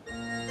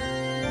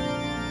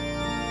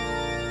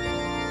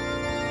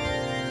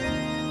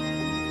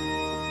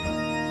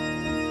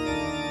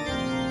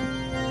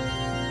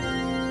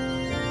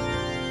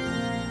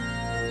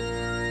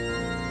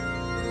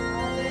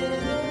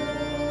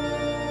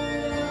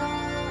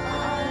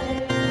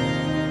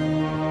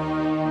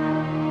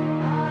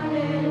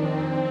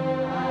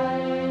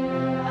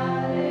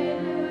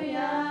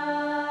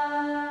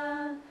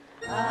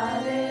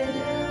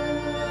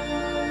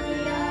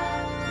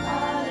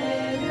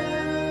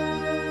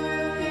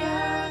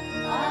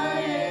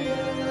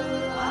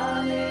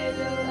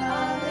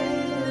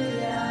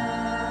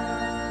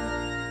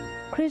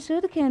ခရစ်တု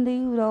သခင်သည်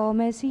ဟူသော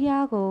မက်ဆီး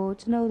ယားကို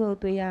ကျွန်ုပ်တို့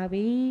တွေ့ရ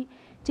ပြီး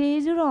ကျေး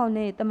ဇူးတော်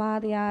နှင့်တမန်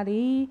တရားသ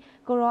ည်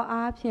ကိုရော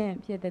အားဖြင့်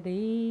ဖြစ်သ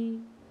ည်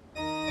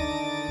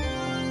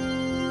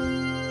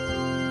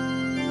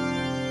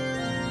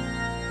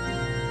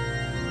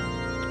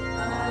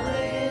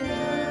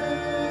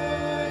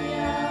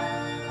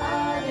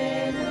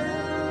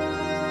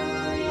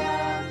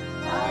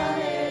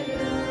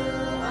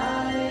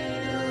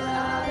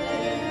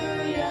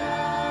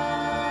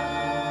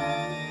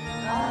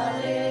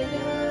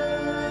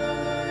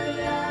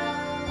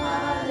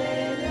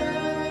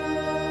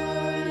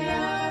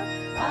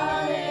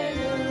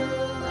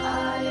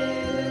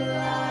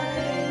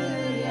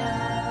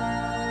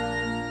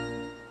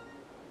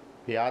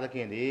ဖျားသခ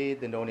င်သည်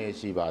သင်တို့နှင့်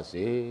ရှိပါ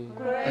စေ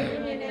ကိုယ်ရဲ့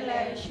မြင့်နဲ့လ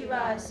ည်းရှိ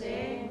ပါစေ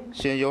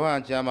ရှင်ယောဟ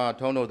န်ကျမ်းမှာ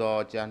ထုံးလို့သော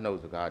ကျမ်းနှုတ်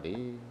စကားသ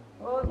ည်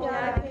အို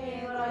ဖျားသခင်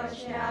ကိုယ်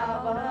ရှင်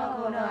ဘုရား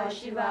ကိုယ်တော်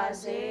ရှိပါ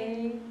စေ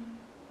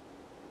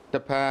တ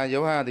ဖန်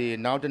ယောဟန်သည်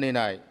နောက်တစ်နေ့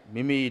၌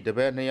မိမိတပ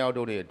ည့်နှစ်ယောက်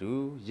တို့နှင့်အတူ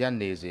ရပ်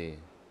နေစဉ်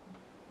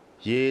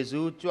ယေ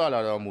ရှုကြွလာ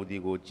တော်မူသ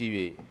ည်ကိုကြည့်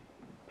၍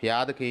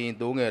ဖျားသခင်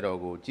သိုးငယ်တော်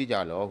ကိုကြည့်ကြ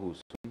လော့ဟု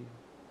ဆို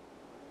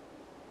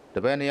တ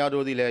ပည့်နှစ်ယောက်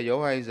တို့သည်လည်းယော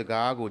ဟန်၏စ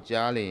ကားကို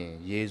ကြားလျင်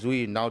ယေရှု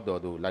၏နောက်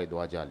တော်သို့လိုက်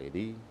သွားကြလေသ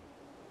ည်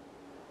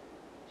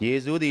ယေ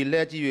ရှုသည်လှ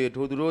ည့်ကြည့်၍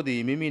ထိုသူတို့သ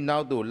ည်မိမိနော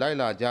က်သို့လိုက်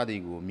လာကြသ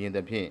ည်ကိုမြင်သ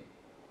ဖြင့်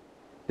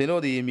သင်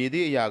တို့သည်မြည်သ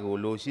ည့်အရာကို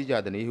လိုရှိကြ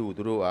သည်ဟု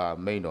သူတို့အား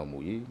မိန့်တော်မူ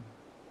၏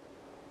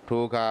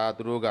ထိုအခါ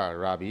သူတို့က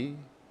ရာဘီ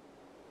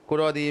ကို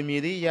တော်သည်မြ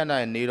ည်သည့်ရ၌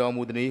နေတော်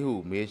မူသည်ဟု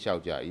မေးလျှော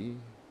က်ကြ၏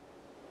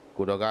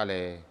ကိုတော်ကလ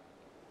ည်း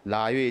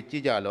လာ၍ကြ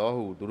ည့်ကြလော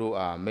ဟုသူတို့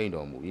အားမိန့်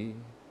တော်မူ၏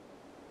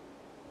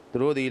သူ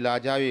တို့သည်လာ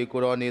ကြ၍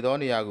ကိုတော်နေသော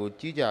နေရာကို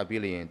ကြည့်ကြ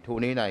ပြီးလျှင်ထို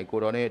နေ့၌ကို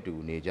တော်နှင့်အတူ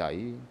နေကြ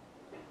၏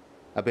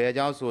အဘယ်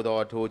ကြောင့်ဆိုသော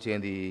ထိုခြ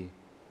င်းသည်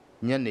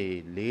ညနေ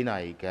4 နာ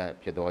ရီခန့်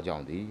ဖြစ်သောကြော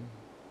င့်သည်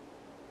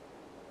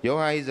ယော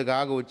ဟန်၏စ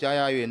ကားကိုကြား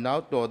ရ၍နော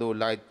က်တော်သို့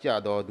လိုက်ကြ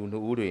သောသူနှ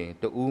စ်ဦးတွင်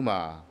တဦး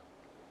မှာ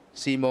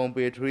စီမုန်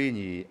ပေထရိ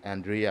ညီအန်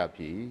ဒရေယ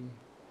ဖြစ်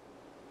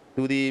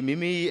သူသည်မိ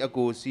မိအ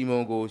ကိုစီမု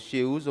န်ကို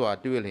ရှေ့ဦးစွာ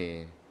တွေ့လျှင်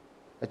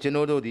အကျွ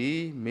န်ုပ်တို့သည်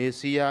မေ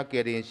စီးယားက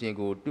ယ်တင်ရှင်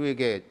ကိုတွေ့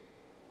ခဲ့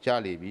ကြ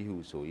လေပြီဟု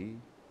ဆို၏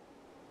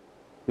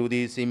သူသ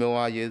ည်စီမုန်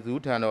အားယေရှု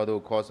ထံတော်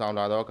သို့ခေါ်ဆောင်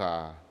လာသောအခါ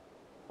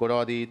ကို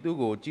တော်သည်သူ့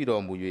ကိုကြည့်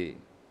တော်မူ၍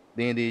သ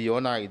င်သည်ယော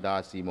နာ၏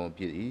သားစီမုန်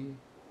ဖြစ်၏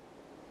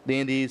သ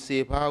င်သည်စေ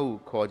ဖားဟု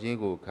ခေါ်ခြင်း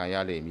ကိုခံရ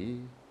လိမ့်မည်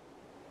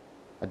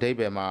အဓိပ္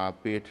ပာယ်မှာ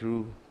ပေထရု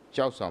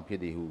ကြောက်ဆောင်ဖြစ်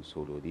သည်ဟု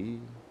ဆိုလိုသည်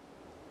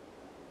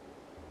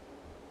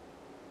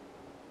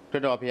ခရ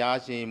စ်တော်ဘုရား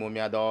ရှင်မွန်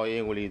မြတ်သောအ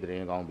င်္ဂလိပ်သတ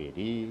င်းကောင်းပေတ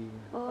ည်း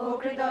။အို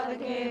ခရစ်တော်သ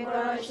ခင်ကို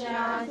ရောရှင်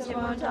အားချီး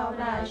မွမ်းထောက်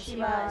ပံ့ရှိ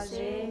ပါ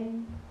စေ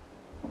။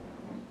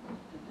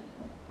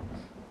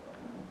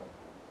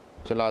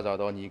ချစ်လာကြ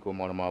သောညီကို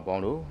မောင်နှမပေါ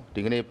င်းတို့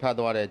ဒီကနေ့ဖတ်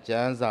သွားတဲ့ကျ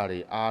မ်းစာတွေ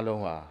အား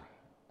လုံးဟာ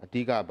အ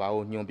ဓိကဘာ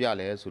ကိုညွှန်ပြ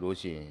လဲဆိုလို့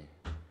ရှိရင်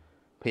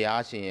ဘု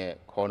ရားရှင်ရဲ့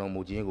ခေါ်တော်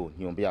မူခြင်းကို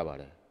ညွှန်ပြပါ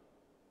တယ်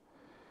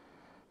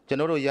။ကျွန်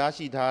တော်တို့ရ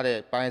ရှိထားတဲ့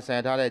ပိုင်ဆို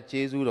င်ထားတဲ့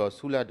ကျေးဇူးတော်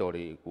ဆုလတ်တော်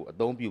တွေကိုအ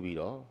သုံးပြုပြီး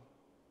တော့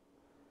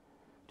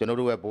ကျွန်တော်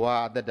တို့ရဲ့ဘဝ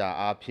အသက်တာ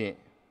အားဖြင့်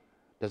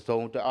တစုံ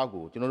တအောက်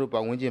ကိုကျွန်တော်တို့ပ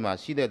တ်ဝန်းကျင်မှာ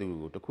ရှိတဲ့သူတွေ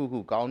ကိုတစ်ခုခု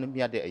ကောင်း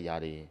မြတ်တဲ့အရာ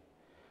တွေ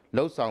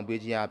လှုပ်ဆောင်ပေး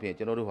ခြင်းအပြင်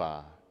ကျွန်တော်တို့ဟာ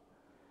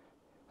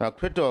ခ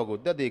ရစ်တော်ကို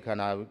တက်တည်ခံ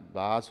တာ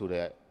ပါဆို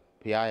တဲ့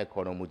ဘုရားရဲ့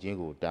ခေါ်တော်မူခြင်း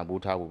ကိုတန်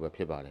ဖိုးထားဖို့ပဲ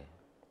ဖြစ်ပါတယ်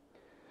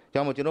။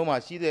ကြောင့်မို့ကျွန်တော်မှာ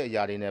ရှိတဲ့အ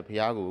ရာတွေနဲ့ဘု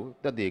ရားကို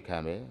တက်တည်ခံ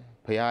မယ်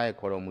ဘုရားရဲ့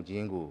ခေါ်တော်မူခြ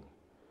င်းကို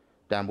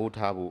တန်ဖိုး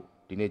ထားဖို့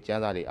ဒီနေ့ကျ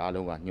မ်းစာတွေအား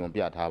လုံးကညွှန်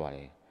ပြထားပါတ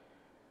ယ်။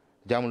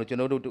ကြောင့်မလို့ကျွန်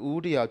တော်တို့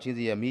တူးတယောက်ချင်း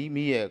စီရဲ့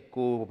မိရဲ့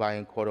ကိုယ်ပို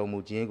င်ခေါ်တော်မူ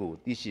ခြင်းကို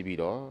သိရှိပြီး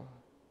တော့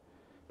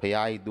ဘု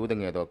ရား၏သိုးတ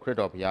ငယ်တော်ခရစ်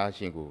တော်ဘုရား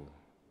ရှင်ကို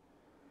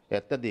တ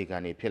က်တည်ခံ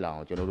နေဖြစ်လာ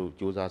အောင်ကျွန်တော်တို့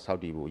ကြိုးစားဆောက်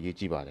တည်ဖို့အရေး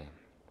ကြီးပါတယ်။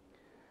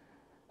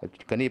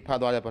ခဏဖတ်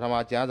သွားတဲ့ပထမ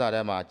ကျမ်းစာ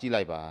ထဲမှာကြည့်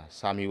လိုက်ပါ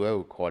စာမီဝဲ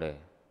ကိုခေါ်တယ်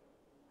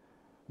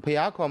။ဘု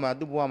ရားခေါ်မှ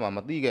သူ့ဘဝမှာမ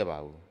သိခဲ့ပါ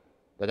ဘူး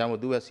။ဒါကြောင့်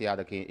မို့သူ့ရဲ့ဆရာ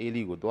သခင်အေ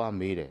လိကိုသွား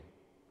မေးတယ်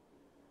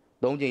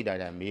။၃ချိန်တို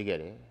င်မေးခဲ့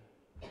တယ်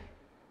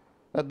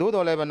။သို့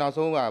တော်လည်းပဲနောက်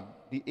ဆုံးက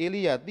ဒီအေ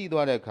လိယသိ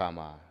သွားတဲ့အခါ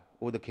မှာ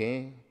အိုသခင်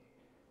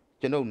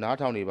ကျွန်ုပ်နား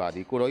ထောင်နေပါသ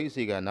ည်ကိုတော်ကြီးအ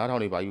စီကနားထော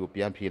င်နေပါကြီးကို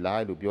ပြန်ဖြေလို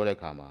က်လို့ပြောတဲ့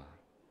အခါမှာ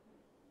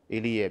အေ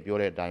လိရဲ့ပြော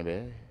တဲ့အတိုင်းပဲ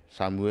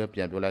ဆာမူရဲပြ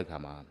န်ပြောလိုက်အခါ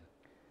မှာ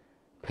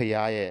ဖခင်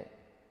ရဲ့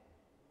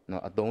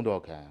နော်အသုံး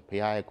တော်ခံဖခ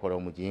င်ရဲ့ခေါ်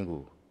တော်မူခြင်း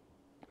ကို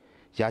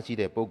ရရှိ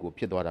တဲ့ပုံကို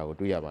ဖြစ်သွားတာကို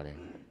တွေ့ရပါတယ်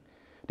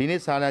ဒီ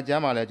နေ့စာလံကျ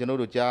မ်းမှာလည်းကျွန်တော်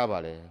တို့ကြားရပါ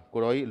တယ်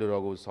ကိုတော်ကြီးအလို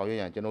တော်ကိုဆောင်ရွက်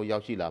ရန်ကျွန်တော်ရော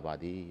က်ရှိလာပါ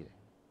သည်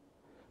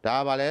ဒါ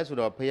ပါလဲဆို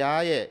တော့ဖခင်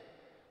ရဲ့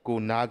ကို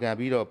နာခံ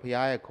ပြီးတော့ဖခင်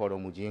ရဲ့ခေါ်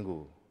တော်မူခြင်း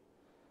ကို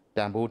တ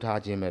န်ဖိုးထား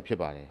ခြင်းပဲဖြစ်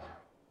ပါတယ်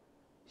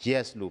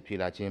yes လို့ဖြေ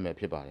လာခြင်းပဲ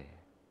ဖြစ်ပါတယ်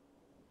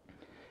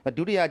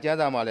ဒုတိယကျမ်း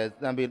စာမှာလည်း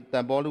တ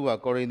န်ပေါလုက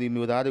ကောရိန္သု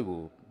မြို့သားတွေ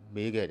ကို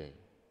မေးခဲ့တယ်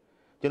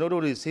ကျွန်တော်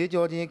တို့တွေဆေး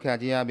ကြောခြင်းခံ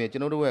ခြင်းအပြင်ကျွ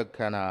န်တော်တို့ရဲ့ခ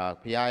န္ဓာ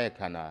ဘုရားရဲ့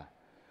ခန္ဓာ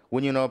ဝိ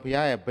ညာဉ်တော်ဘု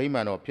ရားရဲ့ဗိမာ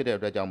န်တော်ဖြစ်တဲ့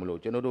အတွက်ကြောင့်မလို့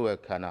ကျွန်တော်တို့ရဲ့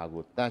ခန္ဓာ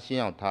ကိုတန်ရှ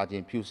င်းအောင်ထားခြ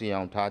င်းဖြူစင်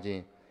အောင်ထားခြ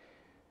င်း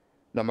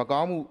တော့မကော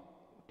င်းမှု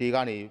တွေက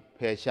နေ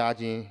ဖယ်ရှား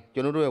ခြင်းကျွ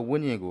န်တော်တို့ရဲ့ဝိ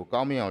ညာဉ်ကို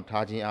ကောင်းမြတ်အောင်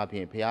ထားခြင်းအပြ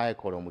င်ဘုရားရဲ့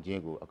ခေါ်တော်မူခြ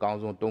င်းကိုအကောင်း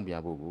ဆုံးတုံ့ပြ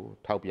န်ဖို့ကို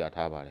ထောက်ပြ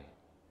ထားပါတယ်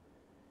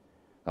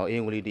နောက်အ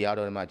င်္ဂလိပ်တရား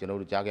တော်မှာကျွန်တော်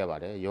တို့ကြားခဲ့ပါ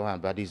တယ်ယောဟန်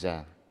ဗတ္တိဇံ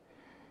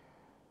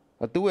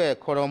သူ့ရဲ့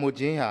ခေါ်တော်မူ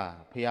ခြင်းဟာ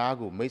ဘုရား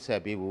ကိုမိတ်ဆ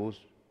က်ပေးဖို့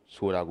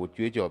ဆိုတာကို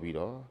ကြွေးကြော်ပြီး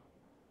တော့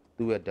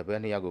သူ့ရဲ့တပ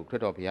ည့်နှစ်ယောက်ကိုခရ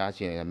စ်တော်ဘုရား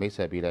ရှင်ရဲ့မိတ်ဆ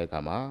က်ပေးတဲ့အခါ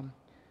မှာ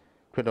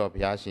ခရစ်တော်ဘု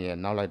ရားရှင်ရဲ့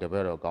နောက်လိုက်တပ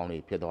ည့်တော်ကောင်းတွေ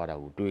ဖြစ်သွားတာ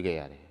ကိုတွေ့ခဲ့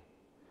ရတယ်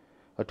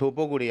အထို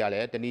ပုဂ္ဂိုလ်တွေကလ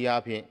ည်းတနည်း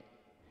အားဖြင့်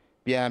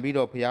ပြန်ပြီး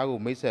တော့ဘုရားကို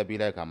မိတ်ဆက်ပေး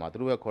တဲ့အခါမှာသူ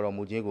တို့ရဲ့ခေါ်တော်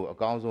မူခြင်းကိုအ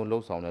ကောင်းဆုံးလှု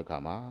ပ်ဆောင်တဲ့အခါ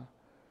မှာ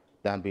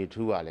တန်ပေ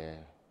ထူးကလည်း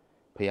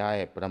ဘုရား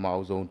ရဲ့ပထမ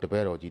အဆုံးတပ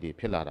ည့်တော်ကြီးတွေ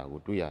ဖြစ်လာတာ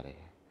ကိုတွေ့ရတ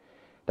ယ်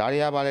ဒါတွေ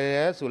ကဘာလဲ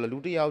ဆိုလူ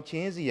တစ်ယောက်ချ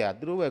င်းစီက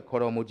သူတို့ရဲ့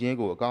ခေါ်တော်မူခြင်း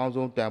ကိုအကောင်း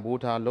ဆုံးတန်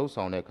ဖိုးထားလှုပ်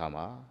ဆောင်တဲ့အခါ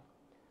မှာ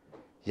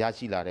ရ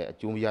ရှိလာတဲ့အ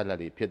ကျိုးရလဒ်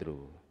တွေဖြစ်တယ်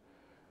လို့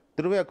သူ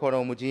တို့ရဲ့ခေါ်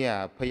တော်မူခြင်းဟာ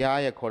ဖခင်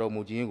ရဲ့ခေါ်တော်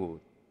မူခြင်းကို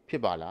ဖြ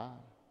စ်ပါလား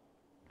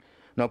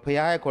။နော်ဖခင်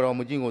ရဲ့ခေါ်တော်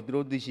မူခြင်းကိုသူ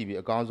တို့သိရှိပြီး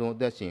အကောင်းဆုံးအ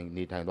သက်ရှင်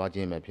နေထိုင်သွားခြ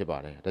င်းပဲဖြစ်ပါ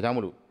တယ်။ဒါကြောင့်မ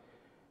လို့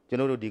ကျွ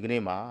န်တော်တို့ဒီက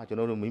နေ့မှာကျွန်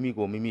တော်တို့မိမိ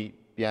ကိုမိမိ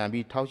ပြန်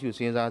ပြီးထောက်ရှုစ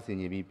ဉ်းစားဆင်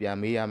ခြင်ပြီးပြန်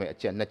မေးရမယ့်အ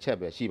ချက်2ချက်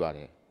ပဲရှိပါတ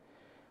ယ်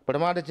ပထ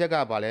မတစ်ချက်က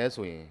ဘာလဲ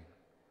ဆိုရင်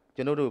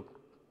ကျွန်တော်တို့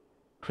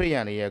ခရိယ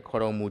န်တွေရဲ့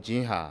ခေါ်တော်မူခြ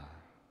င်းဟာ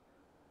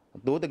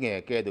သိုးတငယ်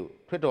ကဲ့သို့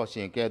ခရစ်တော်ရှ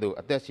င်ကဲ့သို့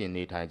အသက်ရှင်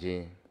နေထိုင်ခြ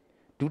င်း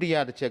ဒုတိယ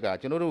တစ်ချက်က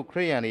ကျွန်တော်တို့ခ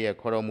ရိယန်တွေရဲ့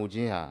ခေါ်တော်မူခြ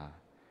င်းဟာ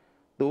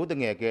သိုးတ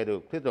ငယ်ကဲ့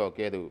သို့ခရစ်တော်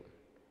ကဲ့သို့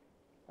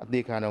အ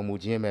သေးခံတော်မူ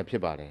ခြင်းပဲဖြ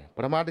စ်ပါတယ်ပ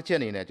ထမတစ်ချက်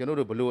အနေနဲ့ကျွန်တော်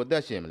တို့ဘယ်လိုအသ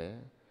က်ရှင်မလဲ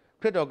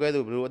ခရစ်တော်ကဲ့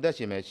သို့ဘယ်လိုအသက်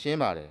ရှင်မလဲရှင်း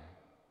ပါတယ်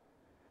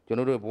ကျွန်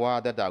တော်တို့ဘဝ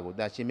အသက်တာကို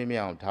တန်ရှင်းမြမြ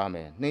အောင်ထားမ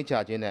ယ်နှိမ့်ချ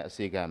ခြင်းနဲ့အ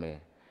စေခံမယ်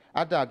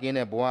အတ္တကင်း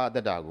တဲ့ဘဝအသ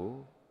က်တာကို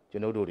ကျွ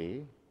န်တော်တို့တွေ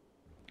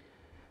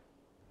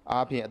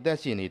အားဖြင့်အသက်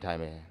ရှင်နေထိုင်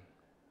မယ်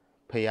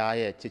ဖခင်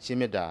ရဲ့ချစ်ချင်း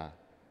မေတ္တာ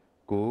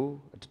ကို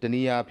တန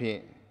ည်းအားဖြင့်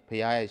ဖခ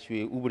င်ရဲ့ရွှေ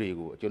ဥပဒေ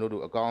ကိုကျွန်တော်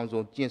တို့အကောင်း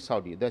ဆုံးကျင့်ဆော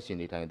က်ပြီးအသက်ရှင်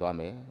နေထိုင်သွား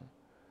မယ်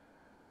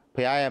ဖ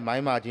ခင်ရဲ့မို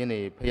င်းမာခြင်းတွေ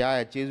ဖခင်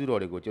ရဲ့ကျေးဇူးတော်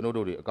တွေကိုကျွန်တော်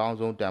တို့တွေအကောင်း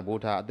ဆုံးတန်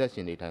ဖိုးထားအသက်ရှ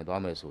င်နေထိုင်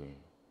သွားမယ်ဆိုရင်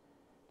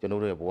ကျွန်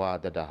တော်တို့ရဲ့ဘဝအ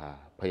သက်တာဟာ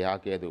ဖခင်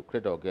ကဲ့သို့ခရ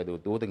စ်တော်ကဲ့သို့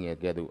သိုးတငယ်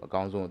ကဲ့သို့အ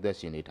ကောင်းဆုံးအသက်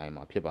ရှင်နေထိုင်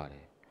မှာဖြစ်ပါတ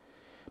ယ်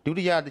ဒု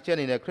တိယတစ်ချက်အ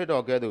နေနဲ့ခရစ်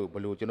တော်ကဲ့သို့ဘ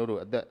ယ်လိုကျွန်တော်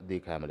တို့အသက်အ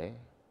သေးခံမလဲ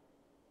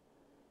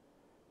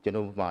ကျွန်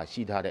တော်မှာ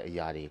ရှိထားတဲ့အ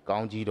ရာတွေကော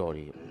င်းကြီးတော်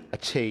တွေအ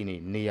ချိန်တွေ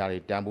နေရာတွေ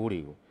တန်ဖိုး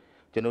တွေကို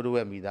ကျွန်တော်တို့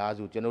ရဲ့မိသား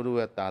စုကျွန်တော်တို့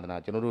ရဲ့သာသနာ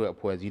ကျွန်တော်တို့ရဲ့အ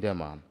ဖွဲ့အစည်းတွေ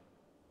မှာ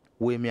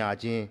ဝေမျှ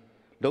ခြင်း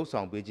လှုပ်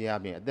ဆောင်ပေးခြင်းအ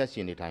ပြင်အသက်ရှ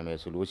င်နေထိုင်မယ်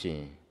ဆိုလို့ရှိရ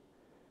င်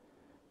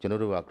ကျွန်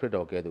တော်တို့ကခရစ်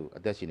တော်ကဲ့သို့အ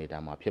သက်ရှင်နေထို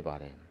င်မှာဖြစ်ပါ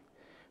တယ်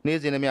နေ့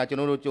စဉ်နဲ့ကျွန်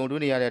တော်တို့ကြုံ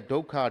တွေ့နေရတဲ့ဒု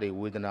က္ခတွေ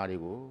ဝေဒနာတွေ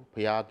ကိုဘု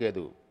ရားကဲ့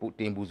သို့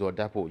တင်ပူဇော်တ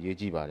တ်ဖို့ရည်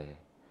ကြည်ပါတယ်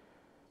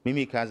မိ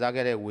မိခံစား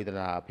ခဲ့တဲ့ဝေဒ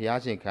နာဘုရား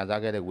ရှင်ခံ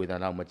စားခဲ့တဲ့ဝေဒနာ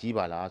တော့မကြီး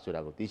ပါလားဆို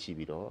တာကိုသိရှိ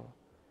ပြီးတော့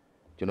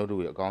ကျွန်တော်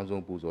တို့ရဲ့အကောင်း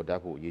ဆုံးပူဇော်တတ်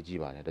ဖို့ရည်ကြည်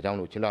ပါတယ်ဒါကြောင့်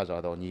လို့ချစ်လာစွာ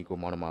သောညီကို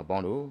မောင်နှမပေါ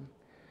င်းတို့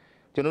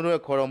ကျွန်တော်တို့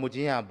ရဲ့ခေါ်တော်မူခြ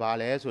င်းဟာဘာ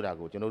လဲဆိုတာ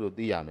ကိုကျွန်တော်တို့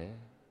သိရမယ်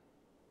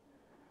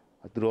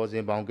သူတော်စ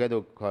င်ပေါင်းကဲ့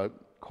သို့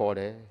ခေါ်တ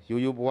ယ်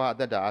ရိုးရိုးဘဝအ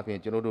သက်တာအပြင်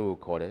ကျွန်တော်တို့ကို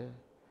ခေါ်တယ်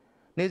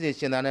နေ့စဉ်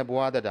ရှင်သန်တဲ့ဘဝ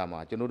အသက်တာမှာ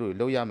ကျွန်တော်တို့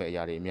လုပ်ရမယ့်အ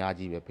ရာတွေအများ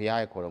ကြီးပဲဘုရား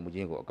ရဲ့ခေါ်တော်မူခြ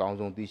င်းကိုအကောင်း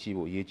ဆုံးသိရှိ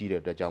ဖို့ရည်ကြည်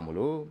တဲ့အတွက်ကြောင့်မ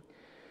လို့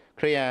ခ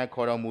ရိယန်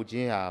ခေါ်တော်မူခြ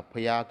င်းဟာဘု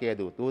ရားကဲ့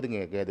သို့သိုးတင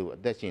ယ်ကဲ့သို့အ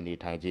သက်ရှင်နေ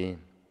ထိုင်ခြင်း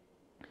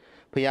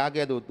ဘုရား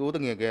ကဲ့သို့သိုးတ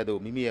ငယ်ကဲ့သို့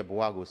မိမိရဲ့ဘ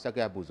ဝကိုစက္က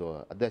ပ်ပူဇော်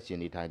အသက်ရှင်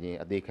နေထိုင်ခြင်း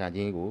အသေးခံခြ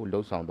င်းကိုလှု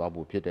ပ်ဆောင်သွား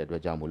ဖို့ဖြစ်တဲ့အတွ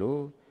က်ကြောင့်မ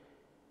လို့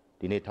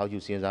ဒီနေ့ထောက်ယူ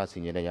စဉ်းစားဆ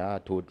င်ခြင်တဲ့ရာ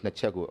ထို2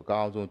ချက်ကိုအကော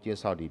င်းဆုံးကျင့်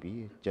ဆောက်တည်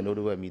ပြီးကျွန်တော်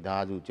တို့ရဲ့မိ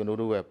သားစုကျွန်တော်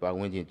တို့ရဲ့ပတ်ဝ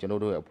န်းကျင်ကျွန်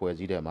တော်တို့ရဲ့အဖွဲ့အစ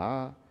ည်းတွေမှာ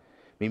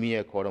မိမိ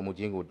ရဲ့ခေါ်တော်မူ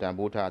ခြင်းကိုတန်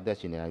ဖိုးထားအသက်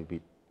ရှင်နေ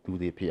ပြီးသူ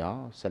တွေဖြစ်အော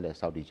င်ဆက်လက်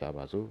ဆောက်တည်ကြ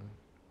ပါစို့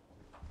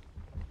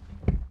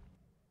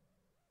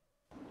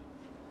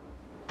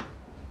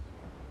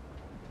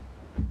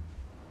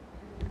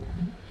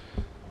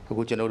အ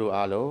ခုကျွန်တော်တို့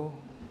အားလုံး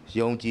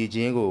ယုံကြည်ခြ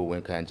င်းကိုဝ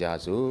န်ခံကြ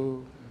စို့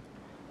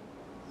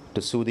တ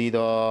ဆူသည်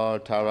သော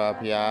ထာဝရ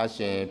ဘုရား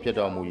ရှင်ဖြစ်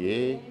တော်မူ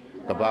၍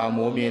ကပ္ပ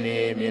မိုးမြင်နေ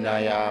မြင်နာ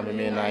ရာမ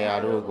မြင်နာရာ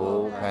တို့ကို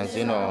ဖန်ဆ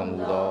င်းတော်မူ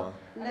သော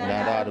န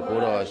န္ဒတကု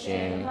တော်ရှ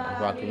င်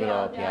ဘုရားခင်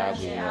တော်ဘုရား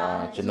ရှင်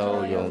အားကျွန်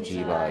တော်ယုံကြ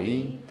ည်ပါ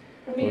၏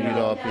ဘုရား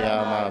တော်ဘု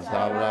ရားမှာ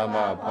သာဝရ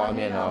မှာဖွား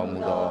မြင်တော်မူ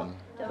သော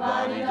တ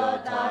ပါးရီတော်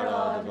သာ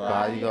တော်တ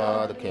ပါးရီ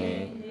တော်သခင်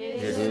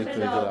ယေရှုခ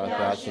ရစ်တော်အ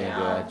ကားရှင်က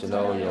ကျွန်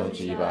တော်ယုံ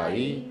ကြည်ပါ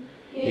၏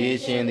ဤ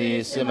ရှင်သည်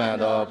စစ်မှန်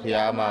သောဘု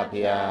ရားမှာဘု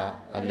ရား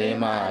အလင်း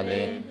မှအလ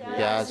င်းဘု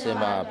ရားစစ်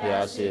မှဘု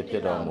ရားစစ်ဖြ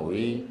စ်တော်မူ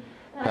၏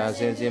ဖန်ဆ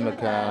င်းခြင်းမ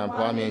ခံ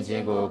ဖွားမြင်ခြ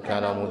င်းကိုခံ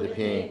တော်မူသ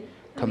ဖြင့်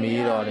ခမ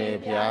ည်းတော်နှင့်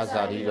ဘုရား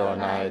ဇာတိတော်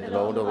၌တ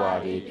လုံးတော်ဝါ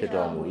သည်ဖြစ်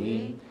တော်မူ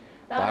၏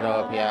ဘာ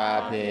တော်ဘု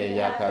ရားဖြင့်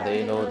ရာခသိ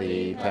န်းတို့သ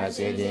ည်ဖန်ဆ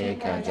င်းခြင်း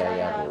ခံကြ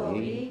ရကုန်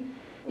၏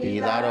ဤ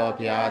သာတော်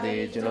ဘုရားသ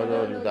ည်ကျွန်တော်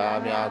တို့လူသား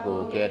များကို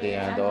ကယ်တ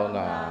င်တော်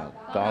ငါ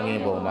ကောင်းက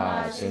င်ဘုံမှ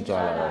ဆင်းကြ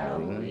လာ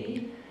တော်မူ၏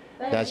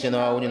တန်ရှင်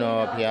တော်ဦး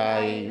တော်ဘုရား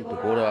၏တ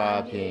ကူတော်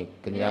အဖင်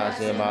ကညာစ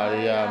င်မာ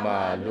ရိယာမှ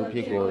လူဖြ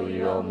စ်ကိုယူ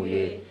တော်မူ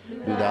၍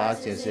လူသား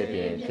စင်စစ်ပ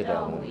င်ဖြစ်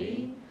တော်မူ၏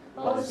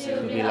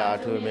ဒီလာ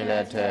ထွေမင်းလ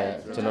က်ထက်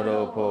ကျွန်တော်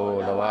တို့ဖို့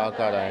လဝါ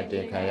ကတိုင်းတ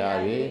င်ခံရ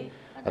၍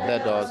အသ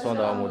က်တော်ဆွံ့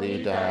တော်မူသ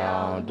ည့်တိုင်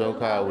အောင်ဒုက္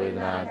ခဝေဒ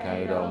နာခံ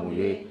ရတော်မူ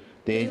၍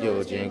တင်းကြို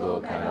ခြင်းကို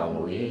ခံတော်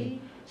မူ၏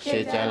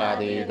ရှေးချမ်းလာ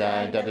သည့်တို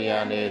င်တတ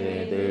ရားနေ့တွ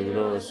င်သူ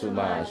တို့ဆု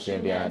မှရှင်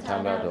ပြန်ထ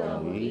မ်းမြောက်တော်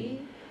မူ၏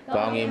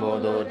ကောင်းကင်ဘုံ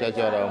သို့တက်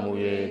ကြတော်မူ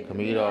၍ခမ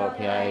ည်းတော်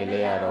ဖျား၏လ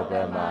က်ရတော်ဘ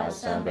က်မှ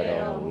ဆံပ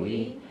တော်မူ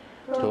၏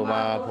ထို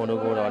မှာဘုန်း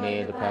တော်ကိုယ်တော်နှ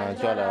င့်တဖန်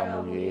ကြွတော်မူ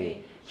၍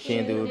ရှ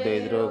င်သူသေ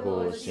သူတို့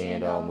ကိုရှင်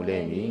တော်မူလိ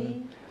မ့်မည်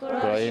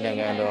ခရစ်နိုင်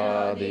ငံတော်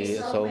သည်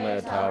အဆုံး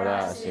မဲ့ထာဝရ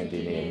အစဉ်တ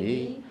ည်နေမ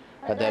ည်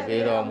အသက်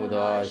ပေးတော်မူ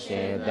သောရှ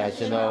င်တန်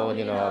ရှင်တော်ဝိ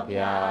ညာဉ်တော်ဘု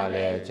ရားလ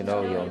ည်းကျွန်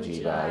တော်ယုံကြ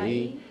ည်ပါ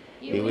၏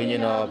ဒီဝိညာ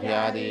ဉ်တော်ဘု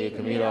ရားသည်ခ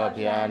မည်းတော်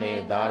ဘုရားနှ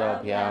င့်သားတော်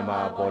ဘုရားမှ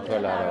ပေါ်ထွ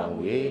က်လာတော်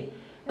မူ၏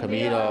ခမ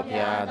ည်းတော်ဘု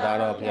ရားသား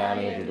တော်ဘုရား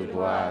နှင့်တူ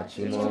ကွာ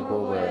ချီးမွမ်း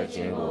ကိုးကွယ်ခြ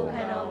င်းကို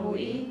ခံတော်မူ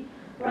၏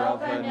ပရော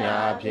ဖက်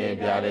များဖြင့်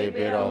ပြာလေး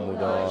ပေးတော်မူ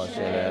သောရှ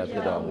င်လည်းဖြ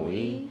စ်တော်မူ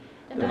၏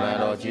တမန်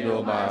တော်ကြီး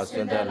တို့မှဆ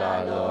င်းသက်လာ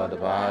သောတ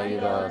ပါးဤ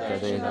သောက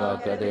တိသော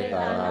ကတိ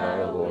ကာရ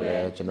တော်ကိုလ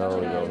ည်းကျွန်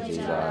တော်ယုံကြ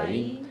ည်ပါ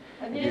၏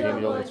ဒီ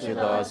လိုချစ်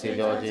သောစေ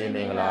တော်ခြင်းမ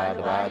င်္ဂလာတ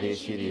ပါးသည်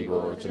ရှိသည်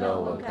ကိုကျွန်တော်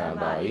ဝန်ခံ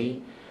ပါ၏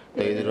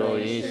တေသူတို့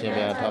၏ရှင်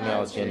ပြန်ထမြော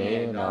က်ခြင်းနှ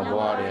င့်နောက်ဘ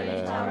ဝတွင်လ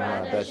ည်း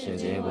အသက်ရှင်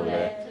ခြင်းကိုလ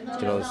ည်း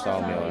ကျွန်တော်ဆော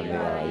င်မြော်နေ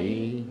ပါ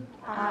၏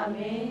အာမ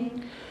င်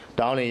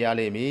တောင်းလင်ရ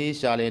လိမ့်မည်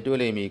ရှာလင်တွေး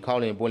လိမ့်မည်ခေါ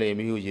က်လင်ပွင့်လိမ့်မ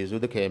ည်ဟုယေရှု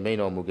သခင်မိန့်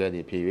တော်မူခဲ့သ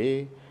ည်ဖြစ်၍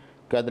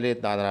ကက်သလစ်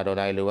သာသနာတော်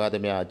၌လိုအပ်သ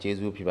မျှကျေး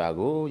ဇူးဖြစ်ပါ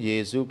ကိုယေ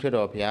ရှုခရစ်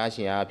တော်ဘုရားရှ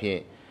င်အားဖြင့်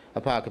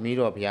အဖခမီး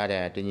တော်ဘုရားတ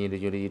န်တင်းကြီးတူ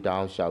ကြီးတော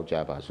င်းလျှောက်ကြ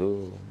ပါ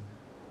စို့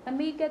အ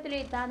မိကက်သလ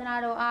စ်သာသနာ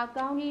တော်အား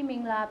ကောင်းကြီးမ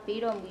င်္ဂလာ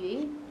ပေးတော်မူ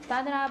၍သာ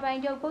သနာပိုင်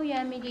ချုပ်ပုပ်ရဟ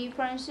န်းမင်းကြီး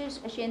Francis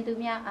အရှင်သူ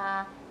မြတ်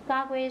အားကာ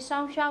ကွယ်ဆော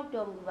င်ရှောက်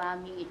တော်မူပါ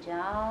မည်အ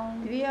ကြောင်း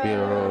ပြေ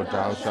တော်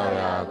တောင်းလျှောက်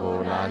ရာကို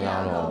နားကြော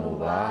င်းတော်မူ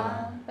ပါ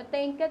ပ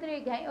သိမ်ကက်သလ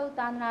စ်ဂိုင်းအုပ်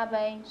သာသနာ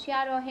ပိုင်ဆရာ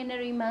တော်ဟင်န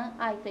ရီမန်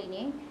အိုက်သိန်းနှ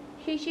င့်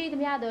ရှိသ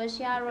မျှသောဆ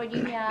ရာတော်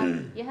ကြီးများ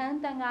ယဟန်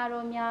တန်ဃာ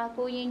တော်များ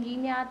ကိုရင်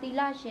ကြီးများသီ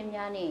လရှင်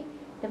များနှင့်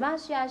ဓမ္မ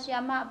ဆရာဆရာ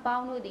မအပေါ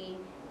င်းတို့သည်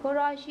ကို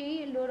ရောရှိ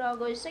လူတော်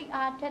ကိုစိတ်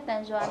အားထက်သ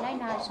န်စွာလိုက်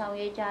နာဆောင်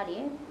ရွက်ကြလျ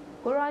င်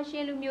ကိုရောရှ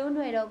င်လူမျိုး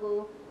နွယ်တော်ကို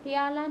တ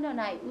ရားလမ်းတော်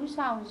၌ဥ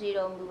ဆောင်စေ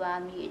တော်မူပါ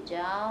မည်အ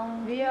ကြောင်း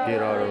ပြေ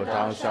တော်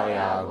တောင်းလျှောက်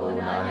ရာကို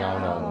နားကြော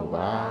င်းတော်မူ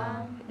ပါ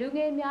လူင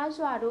ယ်များ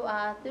စွာတို့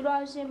အားသူ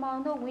တော်စင်မော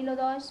င်တို့ဝင်လို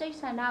သောစိတ်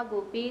ဆန္ဒ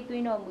ကိုပေးသွ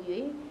င်းတော်မူ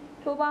၍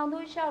ထိုပေါင်း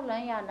တို့လျှောက်လ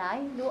န်းရ၌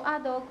လိုအ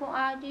ပ်သောခွန်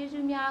အားကျေး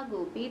ဇူးများ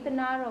ကိုပေးသ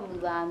နာတော်မူ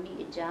ပါမည်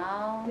အကြော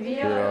င်း ပြေ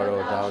တော်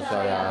တောင်း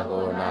လျှောက်ရာ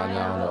ကိုနား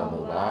ကြောင်းတော်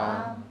မူပါ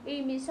ဤ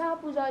မိစ္ဆာ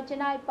ပူဇော်ခြ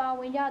င်း၌ပါ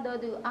ဝင်ကြသော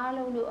သူအား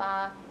လုံးတို့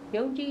အား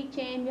ယုံကြည်ခြ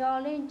င်းမျှော်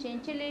လင့်ခြင်း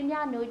ချစ်လေး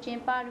များနိုးခြ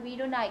င်းပါရမီ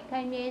တို့၌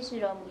ခိုင်မြဲစေ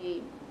တော်မူ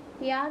၍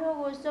တရားတော်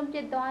ကိုစွန့်ပ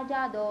စ်သွားကြ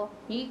သော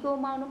ညီကို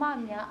မောင်နှမ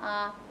များ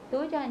အား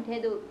တို့ကြံထဲ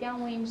သို့ပြော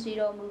င်းဝင်စေ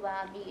တော်မူပါ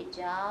မည်အ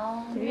ကြောင်း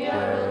ပြေ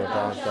တော်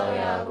တောင်းလျှောက်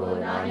ရာကို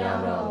နားကြော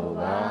င်းတော်မူ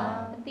ပါ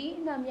အသီး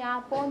အနှံများ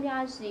ပေါ်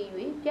များစေ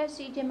၍ပျက်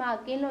စီးခြင်းမှ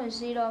ကင်းလွတ်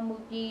စေတော်မူ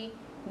ပြီး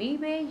မိ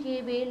ဘေးရေ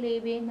ဘေးလေ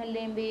ဘေးငလ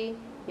င်ဘေး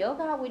ယော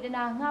ဂဝေဒ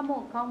နာငှမွ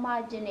န့်ခေါင်းပါ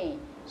ခြင်းနှင့်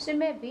စင်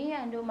မဲ့ဘေးရ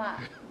န်တို့မှ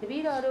တပ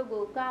ည့်တော်တို့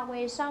ကိုကာကွ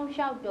ယ်ဆောင်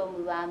ရှောက်တော်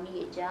မူပါမည်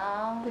အကြော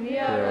င်း ပြေ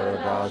တော်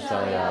တောင်း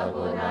လျှောက်ရာ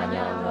ကိုနား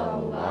ကြောင်းတော်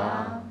မူပါ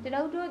ကျွ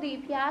န်ုပ်တို့သည်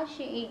ဖျားရှ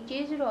င်၏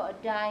ကျေးဇူးတော်အ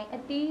တိုင်းအ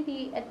သီး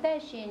သီးအသက်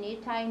ရှင်နေ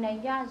ထိုင်နို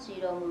င်ကြစေ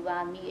တော်မူပါ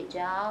မည်အ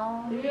ကြောင်း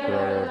ပြေ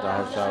တော်တော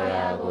င်းလျှောက်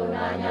ရာကို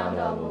နားကြောင်း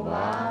တော်မူ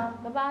ပါ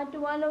ကမ္ဘာတ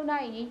ဝန်းလုံး၌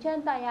ငြိမ်းချ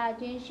မ်းသာယာ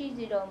ခြင်းရှိ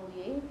စေတော်မူ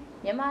၍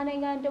မြန်မာနို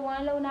င်ငံတဝ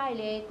န်းလုံး၌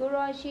လည်းကို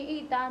ရောရှင်၏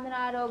သာသ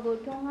နာတော်ကို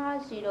ထွန်းကား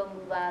စေတော်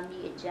မူပါမ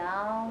ည်အကြော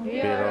င်း ပြေ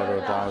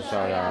တော်တောင်း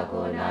လျှောက်ရာ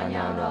ကိုနား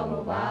ကြောင်းတော်မူ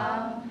ပါ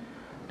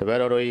တပည့်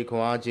တော်တို့၏ခွ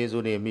န်အားကျေး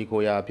ဇူးနှင့်မိ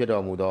ခိုရာဖြစ်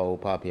တော်မူသောဥ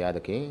ပဖျားသ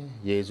ခင်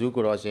ယေရှု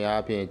ကိုရောရှင်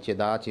အားဖြင့်ချစ်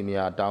သားချင်း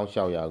များတောင်း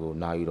လျှောက်ရာကို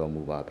နာယူတော်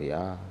မူပါ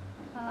ဗျာ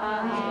အာ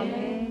မ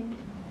င်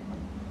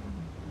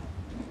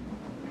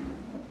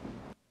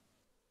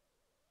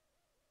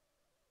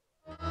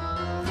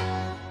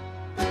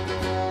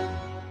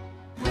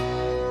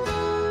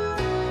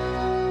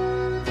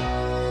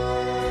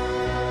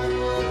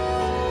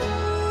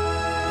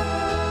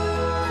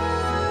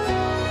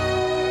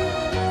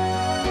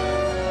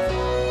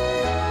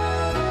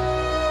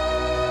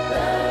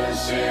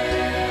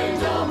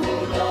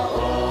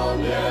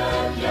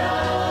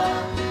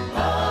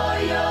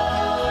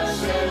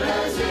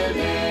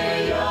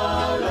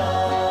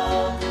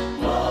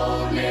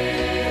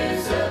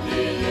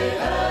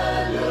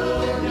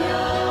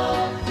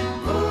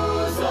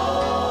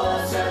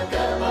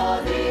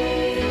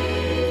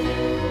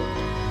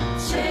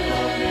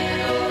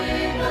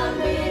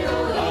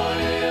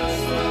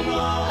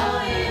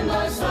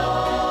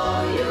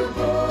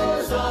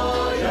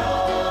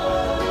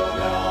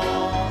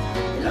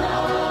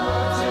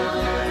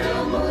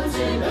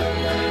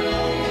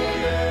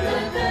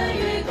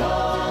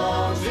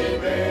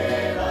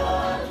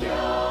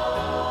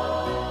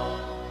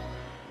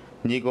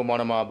ညီကိုမောင်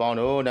နှမအပေါင်း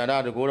တို့နန္ဒ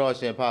တကူတော်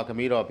ရှင်ဖခ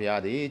မီးတော်ဘု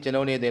ရားသည်ကျွ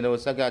န်ုပ်နှင့်သင်တို့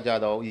ဆက်ကကြ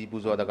သောဤပူ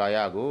ဇော်တကာယ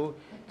ကို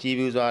ကြည်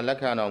ပူစွာလက်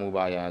ခံတော်မူ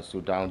ပါရန်ဆု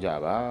တောင်းကြ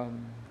ပါ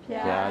ဘု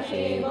ရားရှ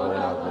င်ကိုယ်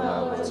တော်ကိုယ်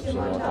တော်ကိုရှင်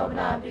တော်ထောက်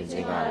နာပြုခြ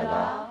င်းကလည်း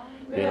ပါ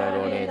ပြည်တော်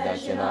တို့နှင့်တ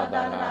ရှင်တော်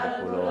သာနာတ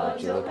ကူတော်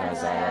ကျိုးခံ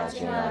စားရခြ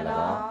င်းကလည်း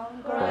ပါ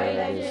ကိုယ်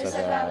ရဲ့ဆ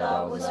က်ကကြသော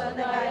ပူဇော်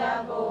တကာယ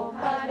ကို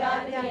ဖတ်ပြ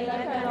ပြန်လ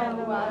က်ခံတော်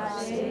မူပါ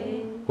စေ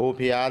ဟို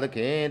ဖျားသခ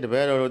င်တပ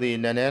ည့်တော်တို့သည်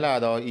နည်းနည်းလာ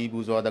သောဤပူ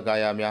ဇော်တကာ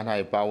ယများ၌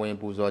ပါဝင်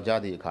ပူဇော်ကြ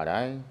သည့်အခါ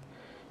တိုင်း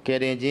ကယ်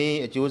တင်ခြင်း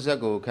အကျိုးဆက်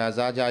ကိုခံ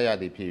စားကြရ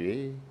သည်ဖြစ်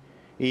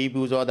၍ဤ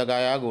ပူဇော်တကာ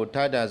ယကိုထ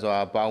ပ်တန်စွာ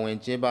ပါဝင်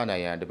ကျင်းပနို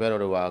င်ရန်တပည့်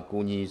တော်တို့ဟာကူ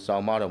ညီဆော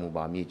င်မတော်မူ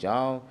ပါမည်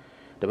ကြောင်း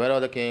တပည့်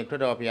တော်သခင်ခရ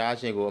စ်တော်ဘုရား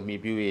ရှင်ကိုအမိ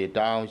ပြု၍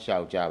တောင်းလျှော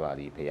က်ကြပါ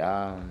သည်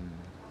ဖျား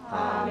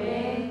အာမ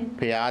င်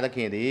ဘုရားသခ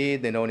င်သည်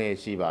သင်တို့နှင့်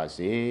ရှိပါ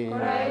စေကို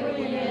ယ်တိုင်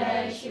ဝိညာဉ်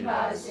နဲ့ရှိ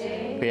ပါစေ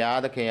ဘုရား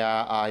သခင်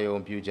အားအာယုံ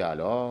ပြုကြ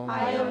လော့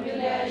အာယုံပြု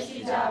လည်းရှိ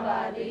ကြပါ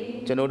သည်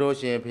ကျွန်ုပ်တို့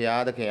ရှင်ဘု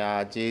ရားသခင်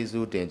အားကျေး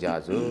ဇူးတင်ကြ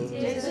စို့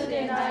ကျေးဇူးတ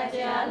င်တ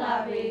ရားလာ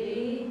ပေသ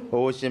ည်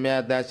ဟိုရှင်မြ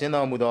တ်တန်ရှင်း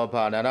တော်မူသော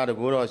ဖာနန္ဒတ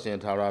ကူတော်ရှင်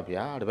ထာဝရဘု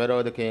ရားတပည့်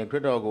တော်သခင်ခရ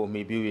စ်တော်ကိုအ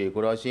မိပြု၍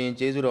ကိုတော်ရှင်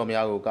ကျေးဇူးတော်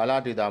များကိုကာလ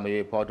တေတာမ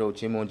၍ဖော်ထုတ်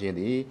ခြင်းမွန်းခြင်း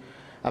သည်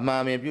အမှ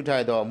န်ပင်ပြုထို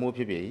က်သောအမှု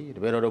ဖြစ်ပေ၏တ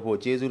ပည့်တော်တို့ဖို့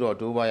ကျေးဇူးတော်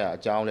တိုးပွားရာအ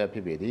ကြောင်းလည်းဖြ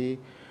စ်ပေသည်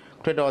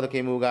ခရစ်တော်သခ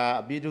င်မူကား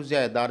အပြည့်စုံ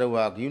ရဲ့သားတော်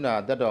ဟာဂိယူနာ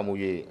တတ်တော်မူ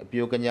၍အ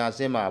ပြိုကညာစ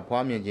င်းမှ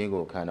ဖွားမြင်ခြင်း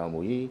ကိုခံတော်မူ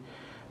၏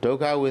ဒုက္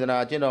ခဝေဒနာ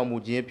ကျင့်တော်မူ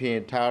ခြင်းဖြင့်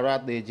ထာဝရ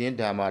သေခြင်း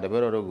ဓမ္မတပ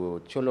ည့်တော်တို့ကို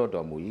ချွတ်လွတ်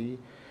တော်မူ၏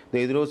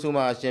သေသူတို့ဆု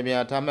မှရှင်ပြ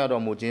န်ထမြောက်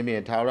တော်မူခြင်းဖြ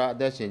င့်ထာဝရအ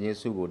သက်ရှင်ခြင်း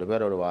ဆုကိုတပည့်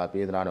တော်တို့ဟာ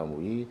ပေးသနာတော်မူ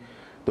၏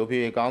တို့ဖြ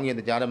စ်ကောင်းကင်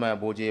တရားဓမ္မ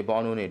ဘိုးကြီးပေါ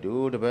င်းတို့နှင့်တူ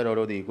တပည့်တော်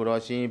တို့သည်ကို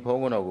တော်ရှင်ဖုံး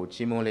ကွန်းတော်ကို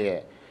ချီးမွမ်းလျ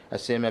က်အ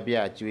စင်မပြ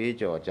တ်ကြွေး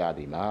ကြော်ကြသ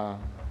ည်မှာ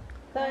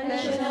တန်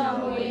ရှင်တော်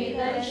မူ၏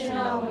တန်ရှင်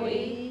တော်မူ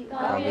၏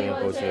ကောင်းကင်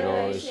ဘုရား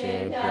တော်ရှင်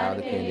ဘုရားသ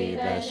ခင်သည်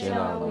တန်ရှင်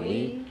တော်မူ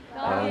၏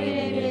ကောင်းကင်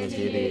ဘုရား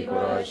ကြီးသည်ကို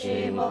တော်ရှ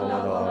င်ဖုံး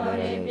တော်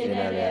နှင့်ပြည့်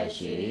လျက်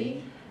ရှိ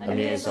အ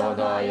မြင့်ဆုံး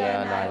သောယ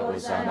န္နာဥ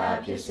စ္စာနာ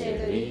ဖြစ်စေ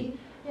သည်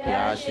ဘု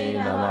ရားရှင်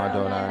နမ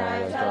တော်၌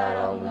ရကြ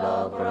တော်မူ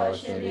သောကိုရော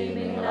ရှင်သည်မ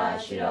င်္ဂလာ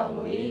ရှိတော်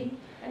မူ၏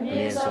အမြ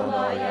င့်ဆုံး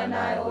သောယန္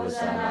နာဥစ္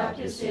စာနာ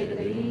ဖြစ်စေသ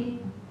ည်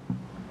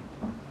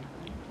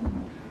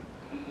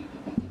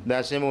တ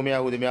န်ရှင်းမှု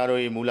များဟုသည်များ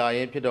တို့၏မူလာရ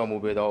င်းဖြစ်တော်မူ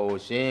ပေသောအို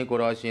ရှင်ကို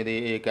ရောရှင်သည်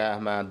ဧက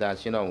အမှန်တန်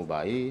ရှင်းတော်မူပါ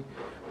၏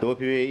တို့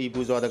ဖြစ်၏ဤ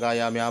ပူဇော်တကား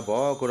ရာများ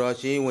ပေါ်ကိုရော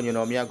ရှင်ဝိညာဉ်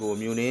တော်မြတ်ကို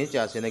မြူနှင်း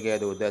ကြာဆင်းတဲ့ကဲ့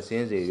သို့သက်ဆ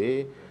င်းစေ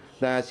၍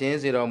တန်ရှင်း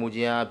စေတော်မူခြ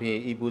င်းအပြင်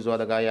ဤပူဇော်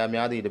တကားရာ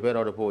များသည့်တပည့်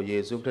တော်တို့ဖို့ယေ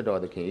ရှုခရစ်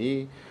တော်သခင်၏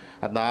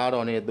အသား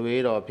တော်နှင့်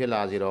သွေးတော်ဖြစ်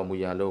လာစေတော်မူ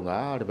ရန်လို့ငါ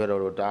တပည့်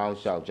တော်တို့တောင်း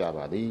လျှောက်ကြ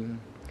ပါသည်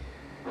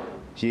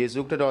ယေ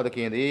ရှုခရစ်တော်သခ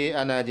င်သည်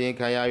အနာကျင်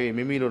ခံရ၍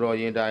မိမိတို့တော်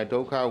ရင်တိုင်ဒု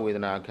က္ခဝေဒ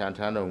နာခံထ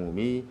မ်းတော်မူမ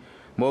ည်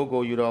မုတ်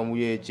ကိုယူတော်မူ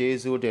၍ကျေး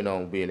ဇူးတင်တော်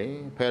မူပေလေ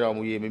ဖဲတော်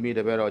မူ၍မိမိတ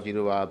ပည့်တော်ကြီး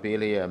တို့ပါပေး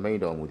လျက်မိန့်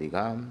တော်မူသည်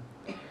ကား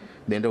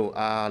သင်တို့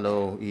အား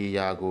လုံးဤ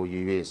ရာကိုယူ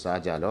၍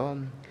စားကြလော့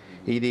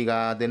ဤဒီက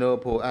သင်တို့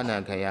ဖို့အနံ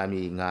ခံရမ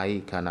ည်ငါ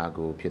၏ခန္ဓာ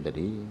ကိုယ်ဖြစ်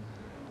သည်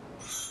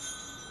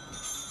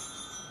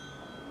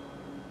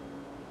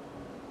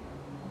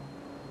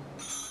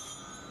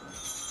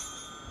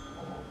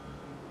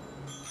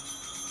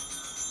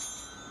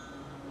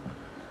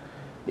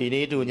ဤ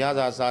နေ့တူည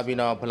စာစားပြီး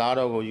နောက်ဖလား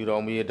တော်ကိုယူ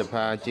တော်မူ၍တဖ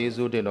န်ကျေး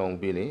ဇူးတင်တော်မူ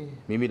ပြီလေ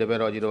မိမိတပည့်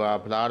တော်ကြီးတို့အား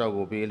ဖလားတော်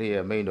ကိုပေးလျ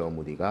က်မိန့်တော်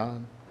မူသည်ကား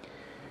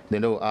သ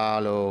င်တို့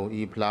အားလုံး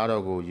ဤဖလား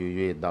တော်ကိုယူ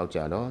၍တောက်ကြ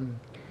လော့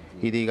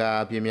ဤဒီက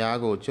ပြင်များ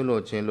ကိုချွတ်လွ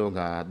တ်ခြင်းလို့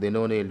ကသင်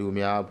တို့နှင့်လူ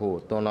များဖို့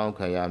တွန်းလောင်း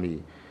ခံရမည်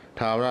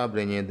ထာဝရပြ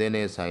ည်ညင်သင်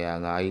နှင့်ဆိုင်ရာ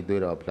ငါ၏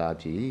သွေးတော်ဖလား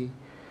ဖြစ်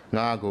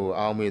ငါကို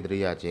အောက်မေ့တ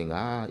ရခြင်းက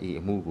ဤ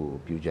အမှုကို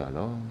ပြုကြ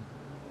လော့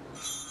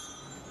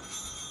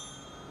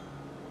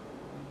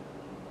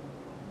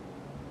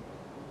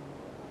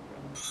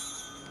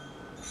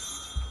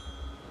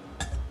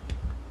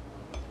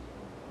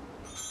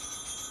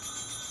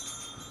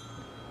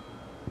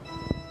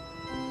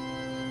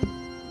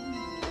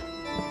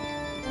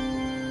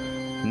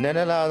နန္ဒ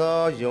လာ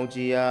သောယုံကြ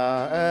ည်ရာ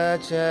အ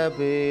ချက်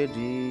ပေ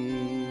ဒီ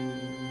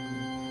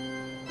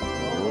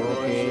ဘု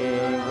ခေ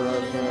ကို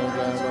စံက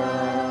သော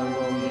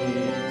ဘုံဒီ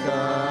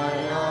ကာ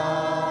ယာ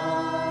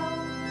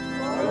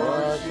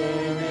ဘောရှ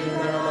င်မင်္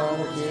ဂလာ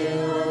မှုခြင်း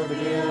ကိုတ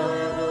ည်း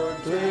တော်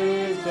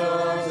တွေ့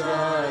ကြော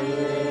စား၍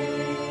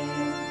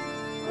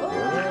ဘု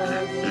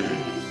ရားရှင်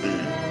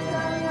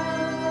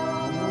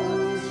မူ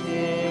ခြ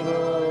င်း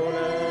ကိုလ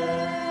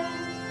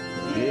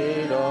ည်းဒီ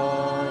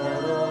တော်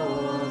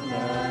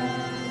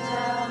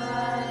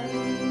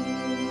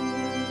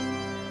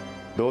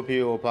တို့ဖြ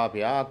စ်အိုဖ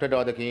ဖျားခရစ်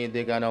တော်သခင်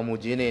သေကံတော်မူ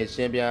ခြင်းနှင့်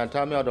ရှင်ပြန်ထ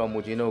မြောက်တော်မူ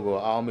ခြင်းတို့ကို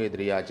အောက်မေ့တ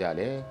ရကြ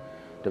လေ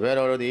တပည့်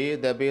တော်တို့သည်အ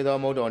သက်ပေးသော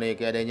မုတ်တော်နှင့်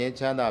ကယ်တင်ခြင်း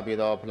ချမ်းသာပေး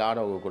သောဖလား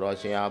တော်ကိုကိုရော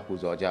ရှင်အားပူ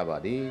ဇော်ကြပါ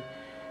သည်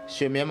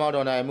ရှင်မြတ်မော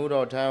တော်၌မှု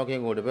တော်ထမ်းခြ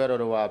င်းကိုတပည့်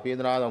တော်တို့ဟာပေး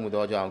သနာတော်မူ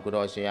သောကြောင့်ကို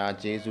ရောရှင်အား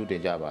ကျေးဇူးတ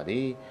င်ကြပါသ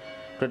ည်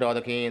ခရစ်တော်သ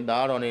ခင်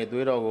သားတော်နှင့်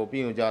သွေးတော်ကို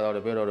ပြုကြသောတ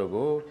ပည့်တော်တို့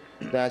ကို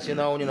တန်ရှင်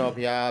သောဝိညာဉ်တော်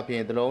ဖျားဖြ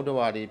င့်တလုံးတ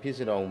ဝါသည်ဖြစ်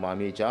စေတော်မူပါ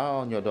မည်ကြောင့်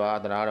ညွတ်တော်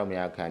သနာတော်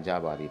များခံကြ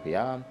ပါသည်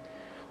ဖျား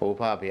ဟို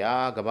ဖ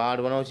ဖျားကဘာ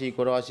တော်တော်ရှိ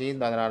ကိုတော်ရှိ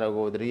သာသနာတော်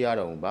ကိုတရိယာ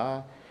တော်မူပါ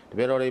တပ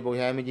ည့်တော်တွေပု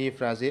ဟိမကြီးဖ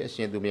ရန်စစ်အရှ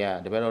င်သူမြတ်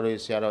တပည့်တော်တွေ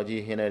ဆရာတော်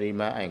ကြီးဟင်နရီ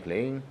မန်အိုင်ကလ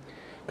င်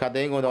ခတ်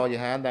သိန်းကုန်သောယ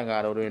ဟန်တန်ဃာ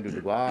တော်တွင်တူတ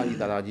ကွာဤ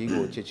သာသာကြီး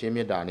ကိုချစ်ချင်း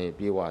မေတ္တာနှင့်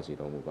ပြေဝစေ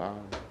တော်မူပါ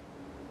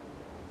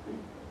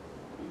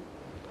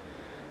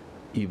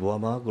ဤဘဝ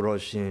မှာကိုရော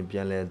ရှင်ပြ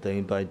န်လည်သိ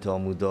မ်းပိုက်တော်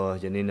မူသော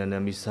ယနေ့နန္ဒ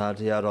မိစာတ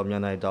ရားတော်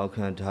များ၌တောင်း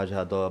ခံထားကြ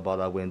သောဘာ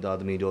သာဝင်သား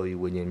သမီးတို့၏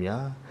ဝိညာဉ်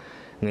များ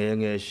ငယ်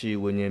ငယ်ရှိ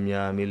ဝိညာဉ်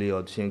များမိ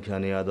လျော်ချင်းခံ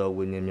ရသော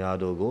ဝိညာဉ်များ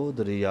တို့ကိုတ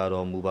ရိယာ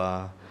တော်မူပါ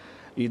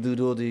ဤသူ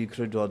တို့သည်ခရ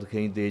စ်တော်သခ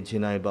င်သေခြ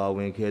င်း၌ပါဝ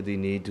င်ခဲ့သ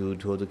ည့်ဤသူ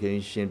ထိုသခင်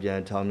ရှင်ပြန်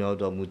ထောင်မြောက်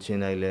တော်မူခြင်း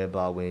၌လည်း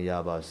ပါဝင်ရ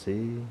ပါစေ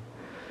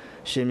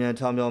ရှင်မြန်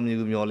ထောင်မြောက်မြူ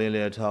မျောလင်းလ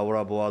ည်းထာဝရ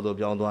ဘဝသို့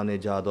ပြောင်းသွားနေ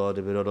ကြသောတ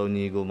ပည့်တော်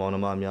ညီကိုမောင်နှ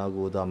မများ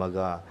ကိုသာမက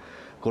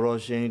ကိုရော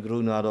ရှင်ကရု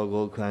ဏာတော်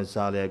ကိုခံ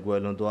စားလျက်ကွယ်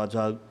လွန်သွား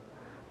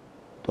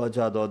ကြ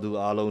သောသူ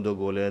အလုံးတို့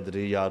ကိုလည်းတ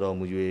ရိယာတော်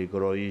မူ၍ကို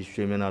ရော၏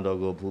ရွှေမျက်နှာတော်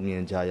ကိုဖူးမြ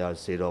င်ကြရ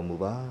စေတော်မူ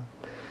ပါ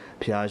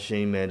ဖျားရှ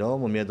င်မဲ့တော်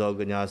မမြတ်သော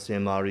ကညာစ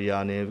င်မာရိယာ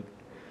နှင့်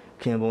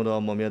ခင်ပွန်း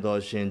တော်မမြတ်သော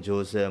ရှင်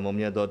ဂျိုဆက်မ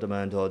မြတ်သောတမ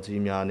န်တော်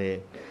ကြီးများနှင့်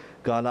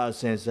ကာလအ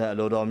စဉ်ဆက်အ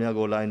လိုတော်မြတ်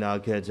ကိုလိုက်နာ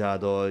ခဲ့ကြ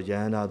သောယ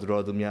ဟန္တာသူ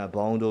တော်သူများအ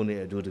ပေါင်းတို့နှ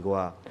င့်အတူတကွ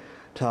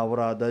ထာဝ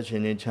ရသက်ရှ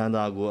င်ခြင်းချမ်း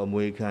သာကိုအ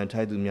မွေခံ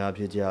ထိုက်သူများ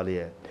ဖြစ်ကြလျ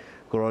က်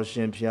ကိုရောရှ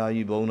င်ဖျား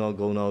၏ဘုန်းတော်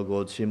ဂုဏ်တော်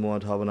ကိုချီးမွ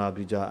မ်းထာဝနာ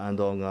ပြုကြအံ့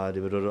သောငါဒီ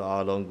ဘတို့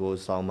အားလုံးကို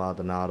ဆောင်မသ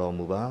နာတော်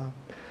မူပါ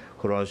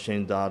ကိုရောရှ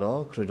င်သား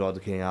တော်ခရစ်တော်သ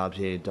ခင်အားဖြ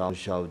င့်တောင်း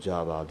လျှောက်ကြ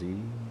ပါသ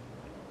ည်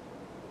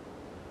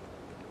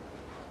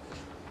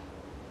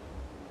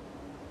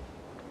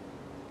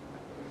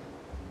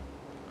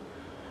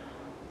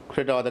ခ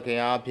ရစ်တော်သခင်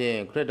အားဖြင့်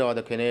ခရစ်တော်သ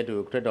ခင်နှင့်အတူ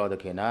ခရစ်တော်သ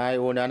ခင်၌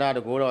အိုနန္ဒတ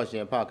ကိုးတော်ရှ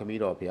င်ဖခမ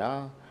ည်းတော်ဖျား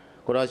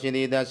ကိုတော်ရှင်သ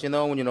ည်တန်ရှင်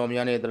သောဝိညာဉ်တော်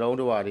များနှင့်တလုံး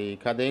တဝါသည်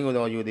ခတ်သိမ်းကုန်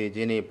သောယူသည်ခြ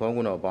င်းနှင့်ဘုန်း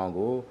ကုတော်ပေါင်း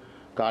ကို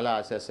ကာလ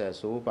ဆက်ဆက်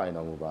ဆိုးပိုင်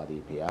တော်မူပါသ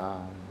ည်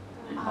ဖျား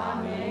အာ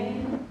မင်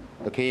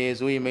သခင်ယေ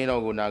ရှု၏မိန့်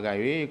တော်ကိုနာခံ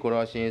၍ကို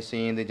တော်ရှင်စ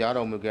င်ရင်ကြား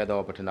တော်မူခဲ့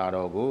သောပတ္ထနာ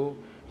တော်ကို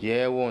ရဲ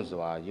ဝံ့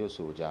စွာရွတ်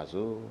ဆိုကြ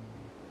စို့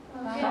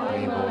ဘုရားကို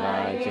ယ်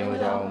၌ကျင့်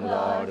တော်မူ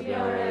သောတပည့်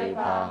တော်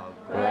ဖာ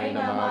ရိုင်းန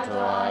မ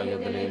တော်ယု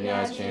တ်ကလေး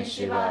များချင်း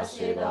ရှိပါ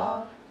စေသော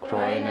ခ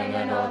ရိုင်းနိုင်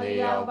ငံတော်သည်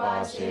ရောက်ပါ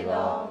စေ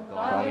သော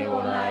ကောင်းကင်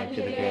ဘုံ၌ဖြ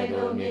စ်တဲ့ကဲ့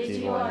သို့မြေ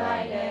ကြီးပေါ်၌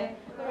လည်း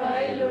ခ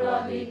Pray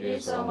Lord the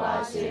peace of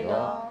our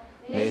Savior.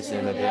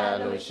 Listen to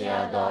the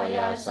Lucia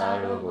Doya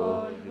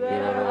Sarugo,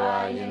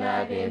 Pirova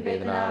United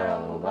Bednara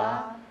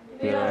Muba,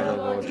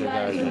 Pirogo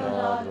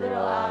Traditional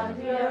Dura,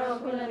 Piro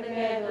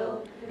Kunagado,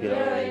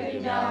 Piro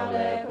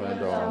Inamle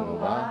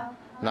Kundomuba,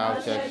 now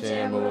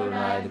section Moon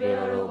Night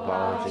Piro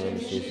Power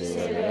Sisi,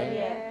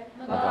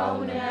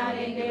 Mauna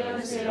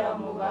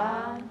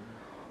Muba.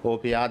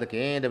 Opia the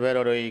king, the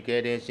Berry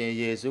Cadence in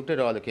Yesu,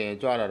 the king,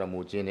 Jara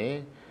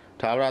Mucini.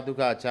 Tara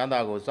Duka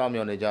Chanda go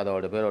Samuel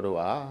Nejado, the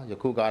Perodua, the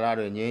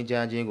Kukara, and Yin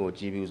Janjingo,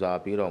 Jibusa,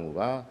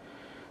 Piromuba,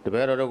 the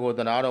Perodo,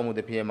 the Nado with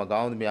the PM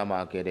Gound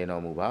Miama, Kedeno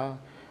Muba,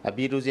 a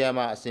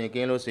Bituziama, St.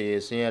 Kelo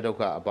says,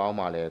 Sinadoka,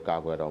 Baumale,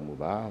 Kaguero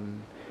Muba,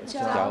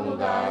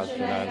 Samuga,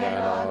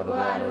 Shinagano,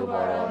 Duanu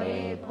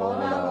Baroni,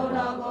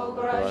 Pomano,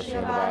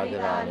 Russian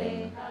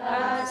Bagirani,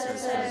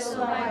 Success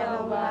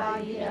of my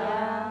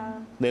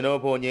The no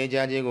po Yin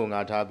Janjingo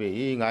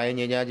Natabi, Nine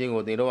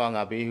Janjingo, the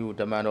Roangabi, who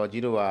Tamano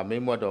Jidua,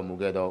 Mimoto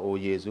Mugedo, O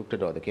Yesu,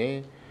 the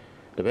king.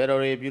 The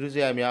Pedore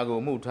Busia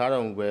Miago,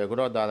 Mutarum, where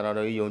Grodana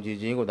Yonji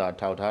Jingo, that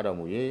Tautara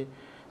Muye,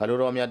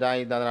 Aluromia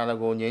Dai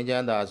Danarago,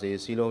 Yinjanda,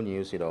 says Silo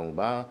New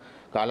Silomba,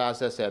 Kala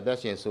says that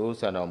she so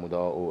Sanomudo,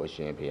 O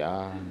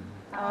Shampia.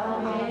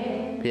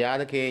 Amen. Pia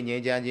the king,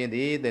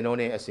 Yinjanji, the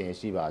none essence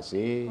Shiva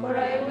say,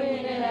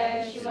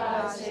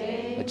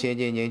 a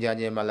changing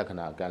Yinjanji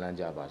Malakana,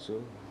 Galanja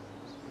Basu.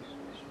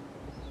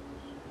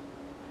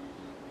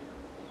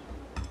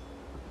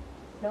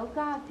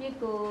 Loka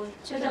Pico,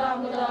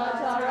 Chidamuda,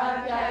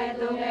 Tara, Gai,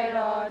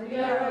 Dumero,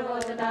 Bureau,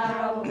 the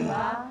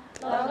Naramuba,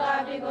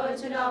 Loka Pico,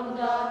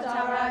 Chidamuda,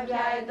 Tara,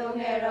 Gai,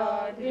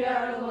 Dumero,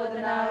 Bureau, the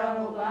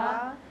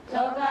Naramuba,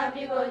 Loka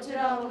Pico,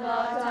 Chidamuda,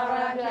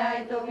 Tara,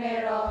 Gai,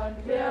 Dumero,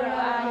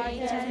 Bureau,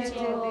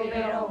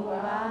 Bureau,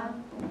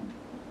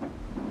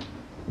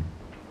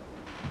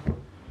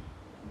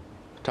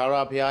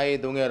 Tara Piai,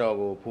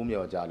 Dungero,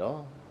 Pumio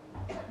Jalo,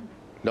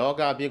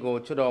 Loka Pico,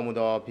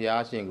 Chidamuda,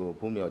 Piasingo,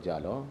 Pumio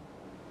Jalo.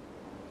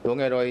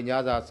 Dongero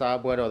Nyaza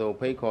Sabuero,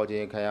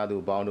 Paycoji,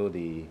 Kayadu Bondo,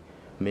 the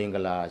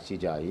Mingala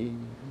Shijai.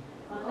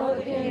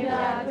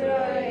 Okina,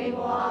 Pure,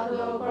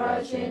 Wado,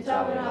 Corruption,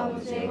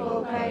 Tabanam,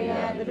 Single,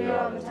 Kaya, the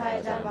Bureau of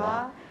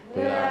Taitaba,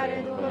 Pure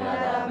in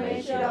Kunada,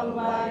 Mishra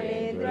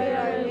Mari,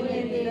 Pure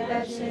in the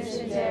elections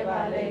in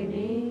Java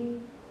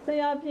Lady. Say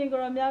up in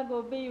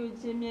Gramiago, Biu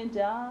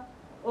Chiminja,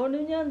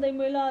 Onunian de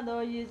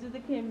Mulado, Yesu the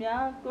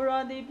Kimia,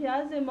 Kuradi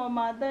Piazimo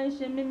Mata,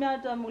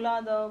 Shimimata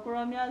Mulado,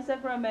 Gramia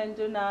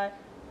Sacramento night.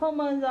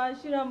 Homanza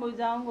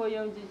Shiramuzango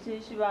Yonji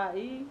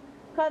Shibai,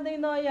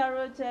 Kadino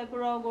Yaroche,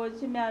 Kurogo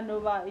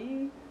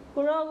Chimianobai,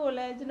 Kurogo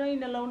Legend in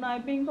the Lona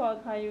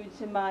Binko Kayu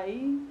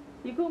Chimai,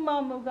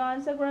 Ikuma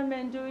Mugan,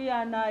 Sacramento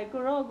Yana,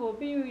 Kurogo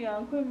Biu,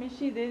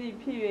 Kumishi de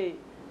Piri,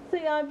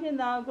 Say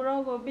Apina,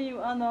 Kurogo Biu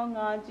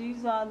Anonga,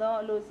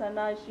 Jisado,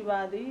 Lusana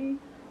Shibadi,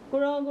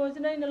 Kurogo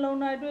in the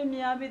Lona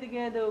Dumia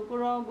together,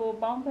 Kurogo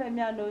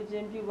Bampamiano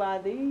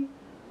Jimpubadi.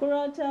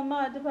 Kurata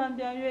Mat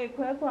Pambia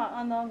Quequa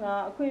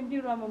Anonga, Queen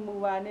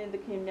Buramuan in the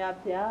Kimia.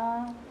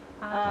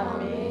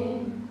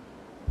 Amen.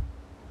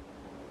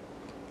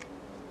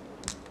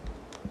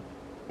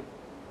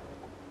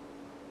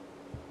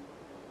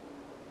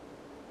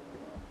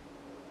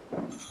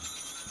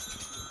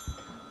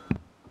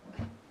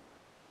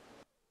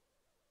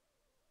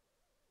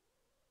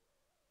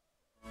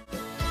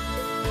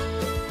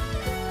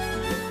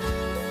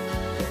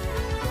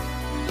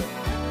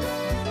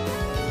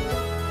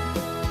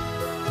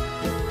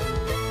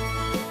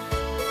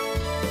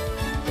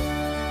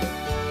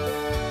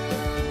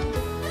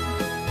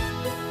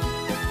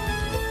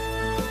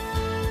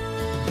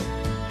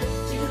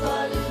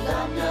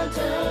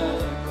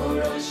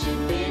 Kuroshin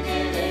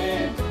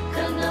bigere,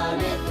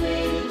 kanane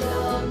kwido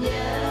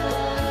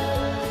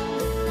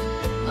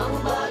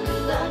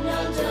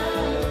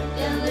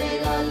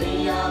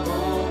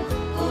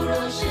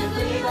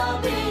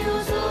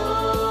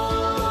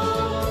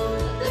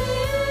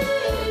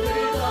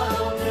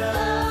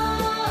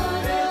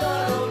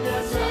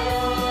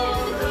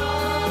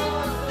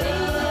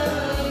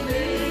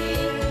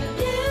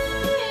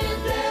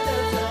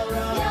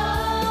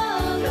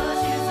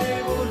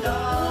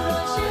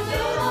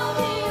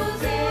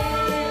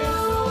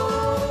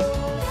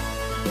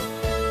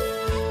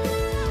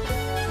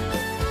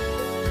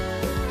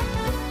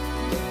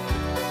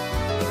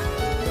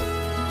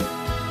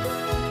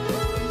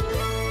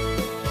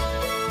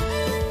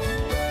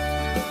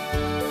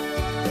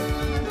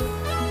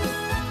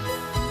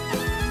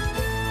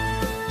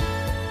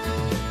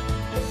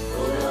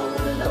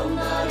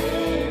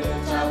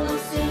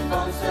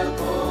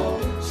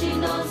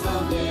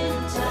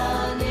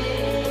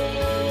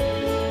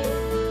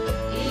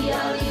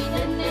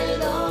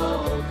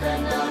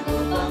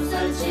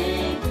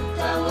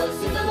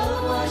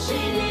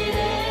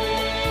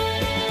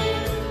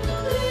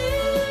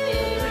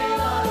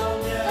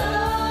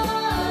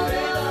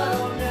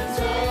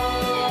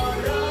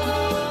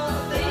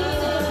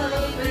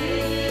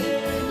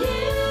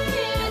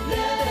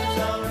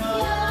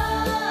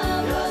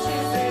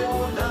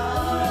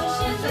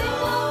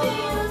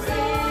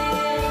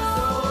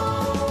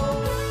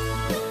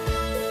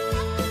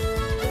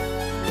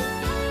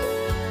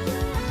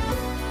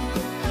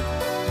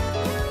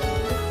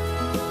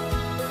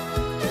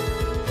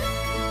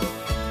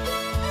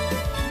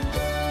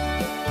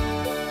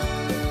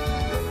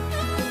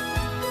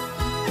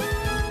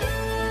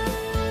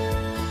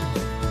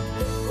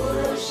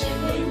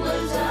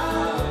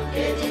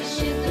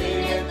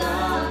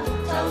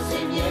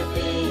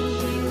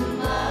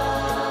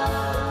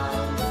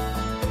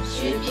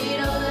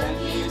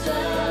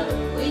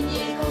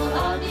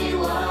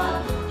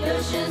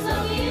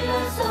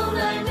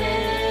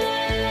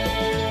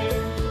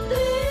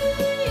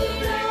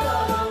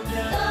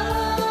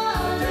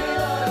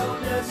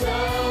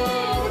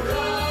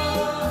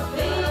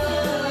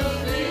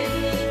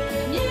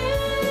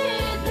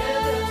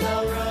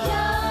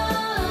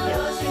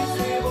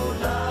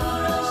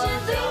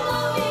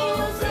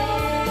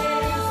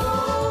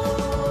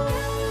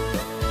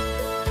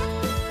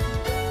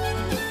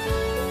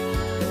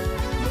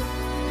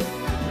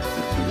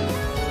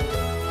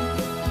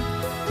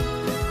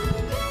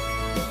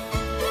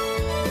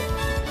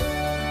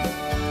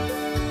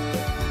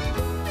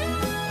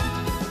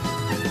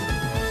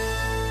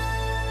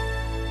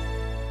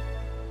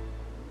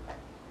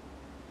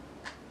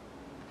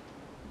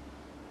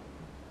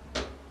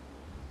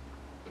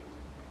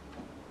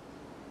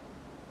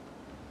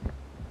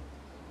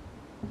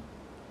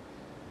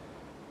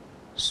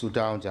ဆု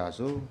တောင်းကြ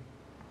စို့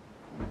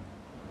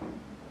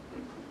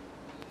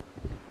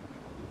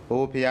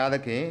အိုဖျားသ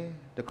ခင်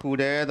တခု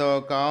တည်းသော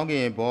ကောင်းက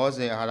င်ဘောဇ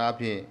င်အာဟာရ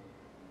ဖြင့်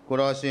ကို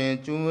တော်ရှင်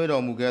ကျွမ်းဝဲ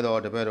တော်မူခဲ့သော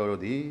တပည့်တော်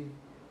တို့သည်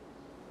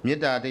မေ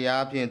တ္တာတ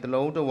ရားဖြင့်တ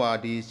လုံးတဝါ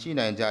တည်ရှိ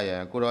နိုင်ကြရ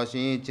န်ကိုတော်ရှ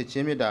င်ချစ်ချ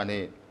င်းမေတ္တာနှ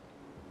င့်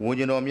ဝိ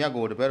ညာဉ်တော်မြတ်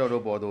ကိုတပည့်တော်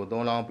တို့ပေါ်သို့သွ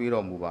န်လောင်းပေး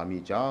တော်မူပါမ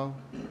ည်ကြောင်း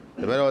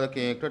တပည့်တော်သခ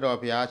င်ခရစ်တော်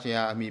ဘုရားရှင်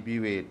အားအမိပြု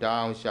၍တော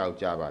င်းလျှောက်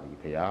ကြပါသည်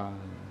ဖျား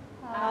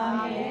အာ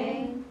မင်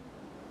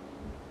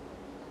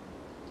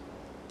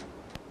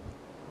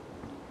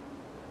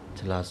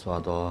ချလာစွာ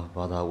သော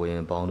ဘာသာဝင်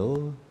ပေါင်း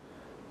တို့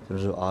ကျွန်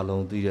တော်အား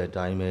လုံးသိတဲ့အ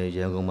တိုင်းပဲရ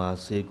န်ကုန်မှာ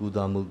စေကူသ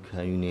မှုခံ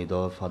ယူနေ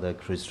သော Father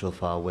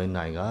Christopher ဝင်း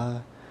နိုင်က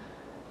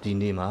ဒီ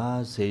နေ့မှာ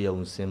ဆေးရုံ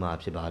ဆင်းမှာ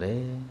ဖြစ်ပါတ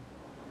ယ်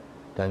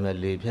။ဒါပေမဲ့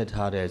လေဖြတ်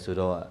ထားတယ်ဆို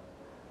တော့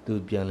သူ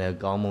ပြန်လဲ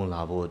ကောင်းမွန်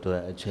လာဖို့အတွ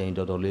က်အချိန်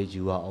တော်တော်လေး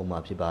ယူရအောင်မှာ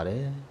ဖြစ်ပါတ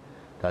ယ်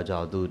။ဒါကြော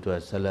င့်သူ့အတွ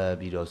က်ဆက်လက်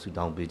ပြီးတော့ဆု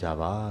တောင်းပေးကြ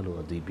ပါလို့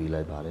အသိပေး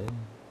လိုက်ပါတယ်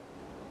။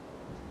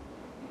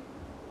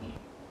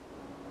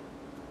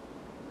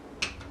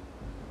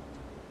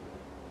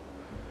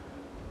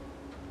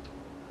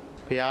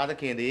ဖျားသ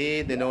ခင်သည်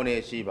သင်တို့နှ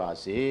င့်ရှိပါ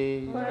စေ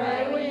။ကိုယ်တို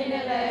င်ဝိညာဉ်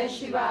နဲ့လည်း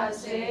ရှိပါ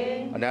စေ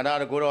။အနန္တ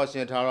တကုတော်ရှ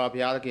င်ထာဝရဘု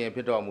ရားသခင်ဖြ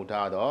စ်တော်မူ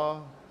ထားသော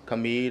ခ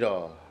မည်း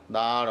တော်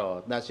သားတော်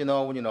တန်ရှင်သော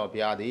ဝိညာဉ်တော်ဘု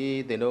ရားသည်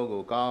သင်တို့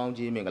ကိုကောင်း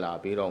ကြီးမင်္ဂလာ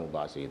ပေးတော်မူ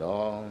ပါစေ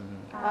သော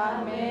။အာ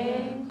မင်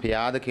။ဘု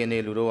ရားသခင်နှ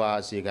င့်လူတို့အား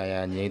အစီခံရ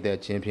န်ငြိမ်သက်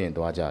ခြင်းဖြင့်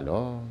သွားကြ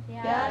လော့။ဘု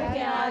ရားသခ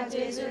င်အား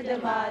ကျေးဇူးတင်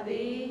ပါသ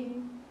ည်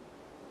။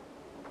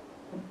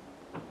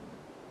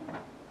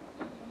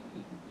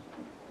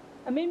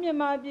အမိမြ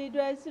မပြည်အ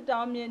တွက်ဆုတော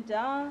င်းမြင့်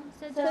တာဆ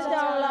က်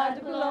ကြောင်းလာတ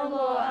စ်ခုလုံး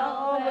ကို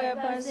အောဝယ်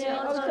ဖန်ဆင်း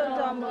အုပ်ချုပ်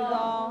တော်မူ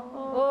သော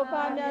အို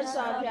ဖာမြတ်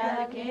စွာဘုရား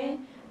သခင်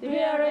ဒီ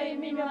ရရိ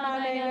မိမြမ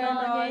နိုင်ငံတော်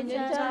ငြိမ်းချ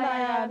မ်းသာ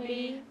ရ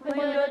ပြီးဖွံ့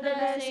ဖြိုးတက်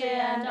စေ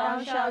ရန်တော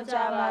င်းလျှောက်ကြ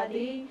ပါသ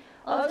ည်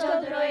အုပ်ချုပ်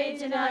သူ၏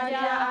ကျနာတ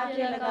ရားအဖြ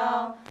စ်၎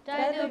င်းတို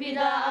က်သူပြည်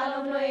သားအ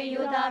လုံးတို့၏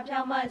ယူသားဖြော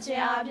င့်မတ်ခြ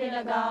င်းအဖြစ်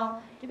၎င်း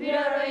ဒီရ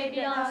ရိပြ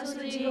ည်သား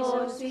စုကြီး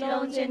ကိုစီ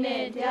လုံးခြင်းနှ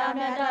င့်တရား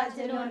မျှတခြ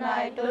င်းတို့၌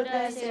တိုးတ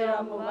က်စေ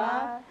တော်မူပါ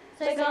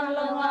စိတ်ကောင်း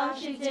လုံးကောင်း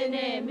ရှိခြင်း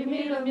နှင့်မိမိ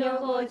လူမျိုး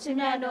ကိုချစ်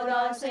မြတ်တော်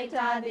သောစိတ်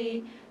ထားသည်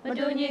မ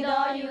တူညီ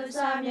သောယူဆ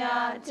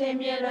များအချင်း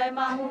မြေလွဲ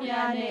မှားမှု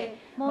များနှင့်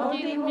မုန်း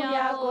တီးမှု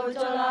များကို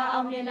ကျော်လွှာ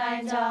အောင်မြင်နို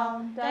င်ကြောင်း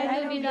တိုင်းသူ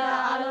ပြည်သား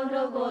အလုံး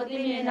တို့ကိုသိ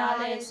မြင်နား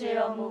လည်စေ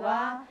တော်မူ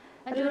ပါ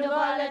အတူတကွ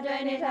လက်တွဲ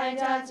နေထိုင်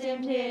ကြခြင်း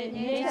ဖြင့်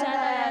ငြိမ်းချမ်း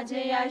သာရခြ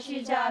င်းရရှိ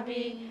ကြ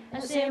ပြီး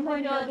အစဉ်ဖွံ့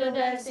ဖြိုးတိုးတ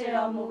က်စေ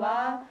တော်မူပါ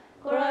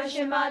ကိုရ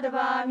ရှိမတ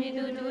ပါမြည်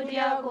သူဒုတိ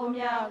ယကို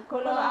မြ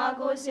ကိုလိုအား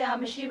ကိုဆရာ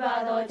မရှိပါ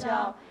သော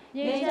ကြောင့်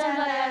ငြိမ်းချမ်း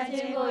သာရခြ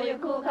င်းကိုယ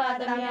ခုခါ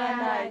သမ ्या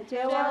 ၌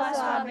ကျေဝါ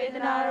စွာပေးသ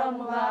နာတော်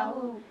မူပါ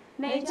ဟု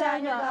နေချ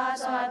မ်းမြောက်အား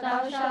စွာတော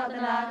င်းလျှောက်သ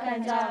နာခံ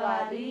ကြပါ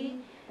သည်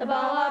တ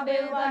ဘာဝ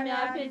ဘေးဥပ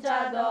များဖြစ်ကြ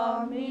သော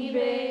မိ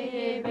ဘေး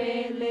ရေ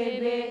ဘေးလေ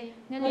ဘေး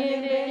ငရေ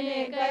ဘေးနှ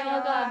င့်ကာယော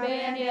ဂဘေး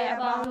အန္တရာယ်အ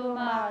ပေါင်းတို့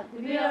မှတ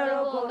ပည့်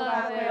တော်ကိုကာ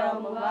ကွယ်တော်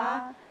မူပါ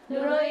လူ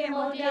တို့၏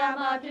မုန်းတရား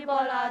မှဖြစ်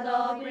ပေါ်လာ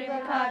သောပြိပ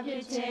ခဖြ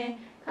စ်ခြင်း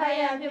ခိုင်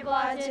ရန်ဖြစ်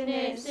ပွားခြင်းနှ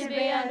င့်စစ်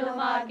ဘေးရန်တို့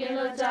မှကင်း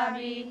လွတ်ကြ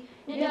ပြီး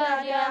နိဒာ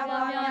တရားပေါ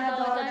င်းများ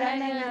သောတိုင်း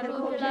နိုင်ငံတစ်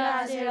ခုဖြစ်လာ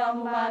စေတော်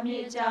မူပါမ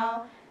ည်အကြောင်း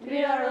တပ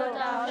ည့်တော်တို့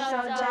တောင်း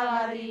လျှောက်ကြ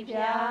ပါသည်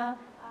ဗျာ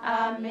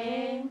အာမ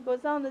င်ကို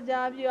ဆောင်တ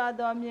ရားပြုအပ်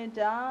တော်မြတ်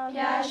တာဘု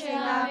ရားရှင်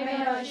အားမ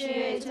င်းတော်ရှိ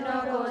၍ကျွန်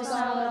တော်ကို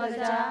ဆောင်တော်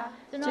ကြား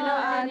ကျွန်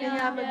တော်အာနိ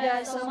ယပပြ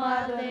ဆုံးမ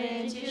တော်နှ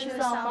င့်ကြီးရှု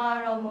ဆောင်မ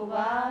တော်မူ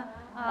ပါ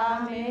အာ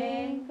မ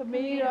င်ခ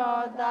မီး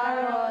တော်သား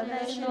တော်လ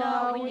က်ရှင်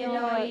တော်ဝိညာဉ်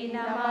တော်၏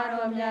နာမ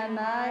တော်မြတ်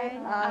၌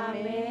အာမ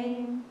င်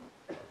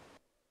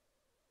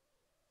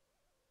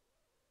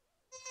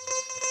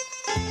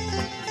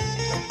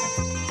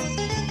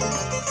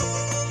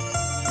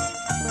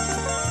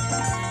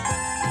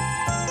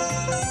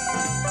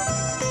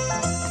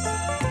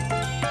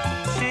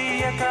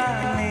က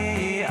နေ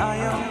အာ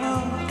ယုံ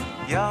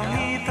ရောင်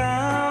ဤတ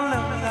န်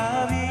လောက်လာ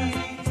ပြီ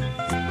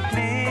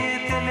နေ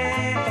တဲ့လေ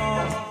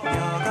ပေါ်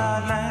ယောဂ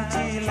လမ်းကြ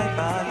ည့်လိုက်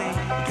ပါလေ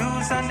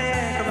ဒူးစံ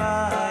တဲ့ကဘာ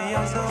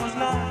ရောက်ဆုံး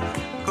လာ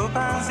ကိုပ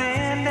န်းစ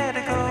င်တဲ့တ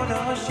ကူ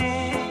တော်ရှ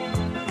င်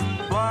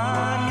ဝါ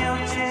မြော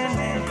က်ခြင်း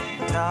နဲ့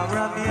ဒါရ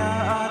ပြာ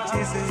အချ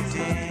စ်စုခြ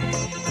င်း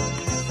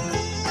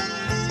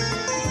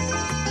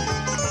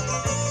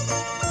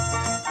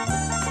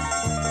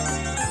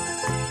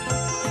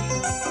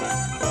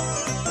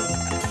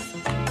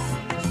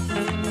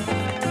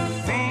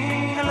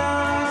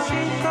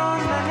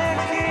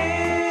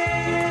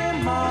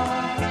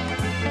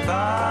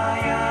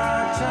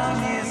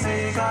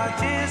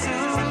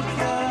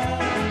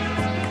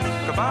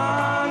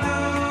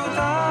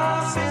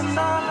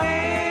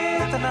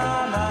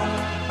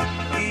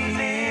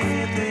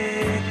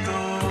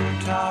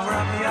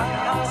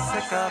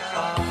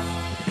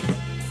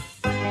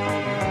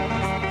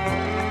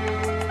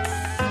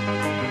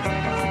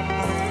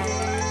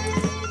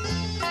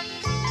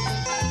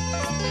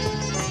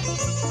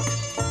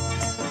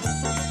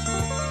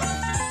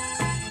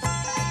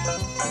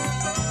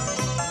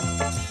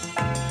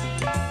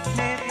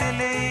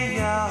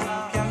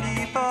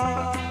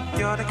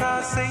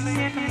စိတ်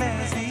ရည်လ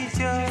က်စီ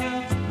ချေ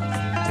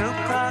ဒု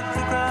က္ခ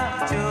ဒုက္ခ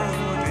ကြိုး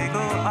တွေ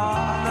ကို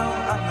အားလုံး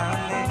အမှန်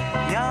လေး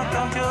ရောက်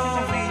ကောင်း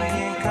ကျိုးဝိညာ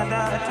ဉ်ခန္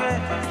ဓာအတွက်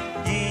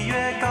ရည်ရွ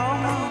ယ်ကော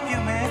င်း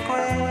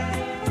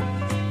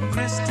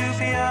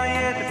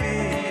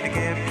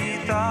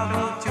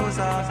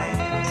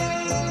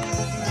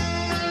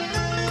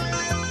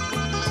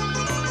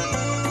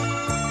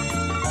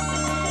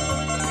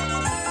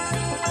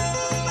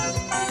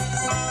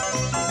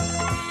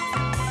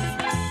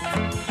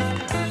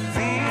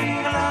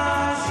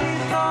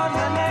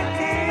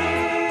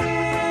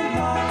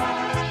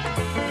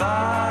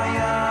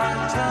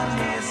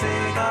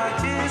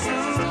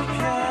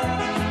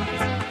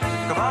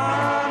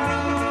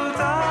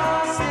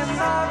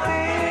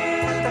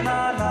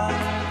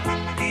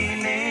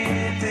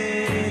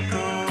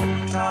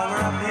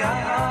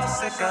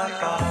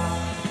ပါ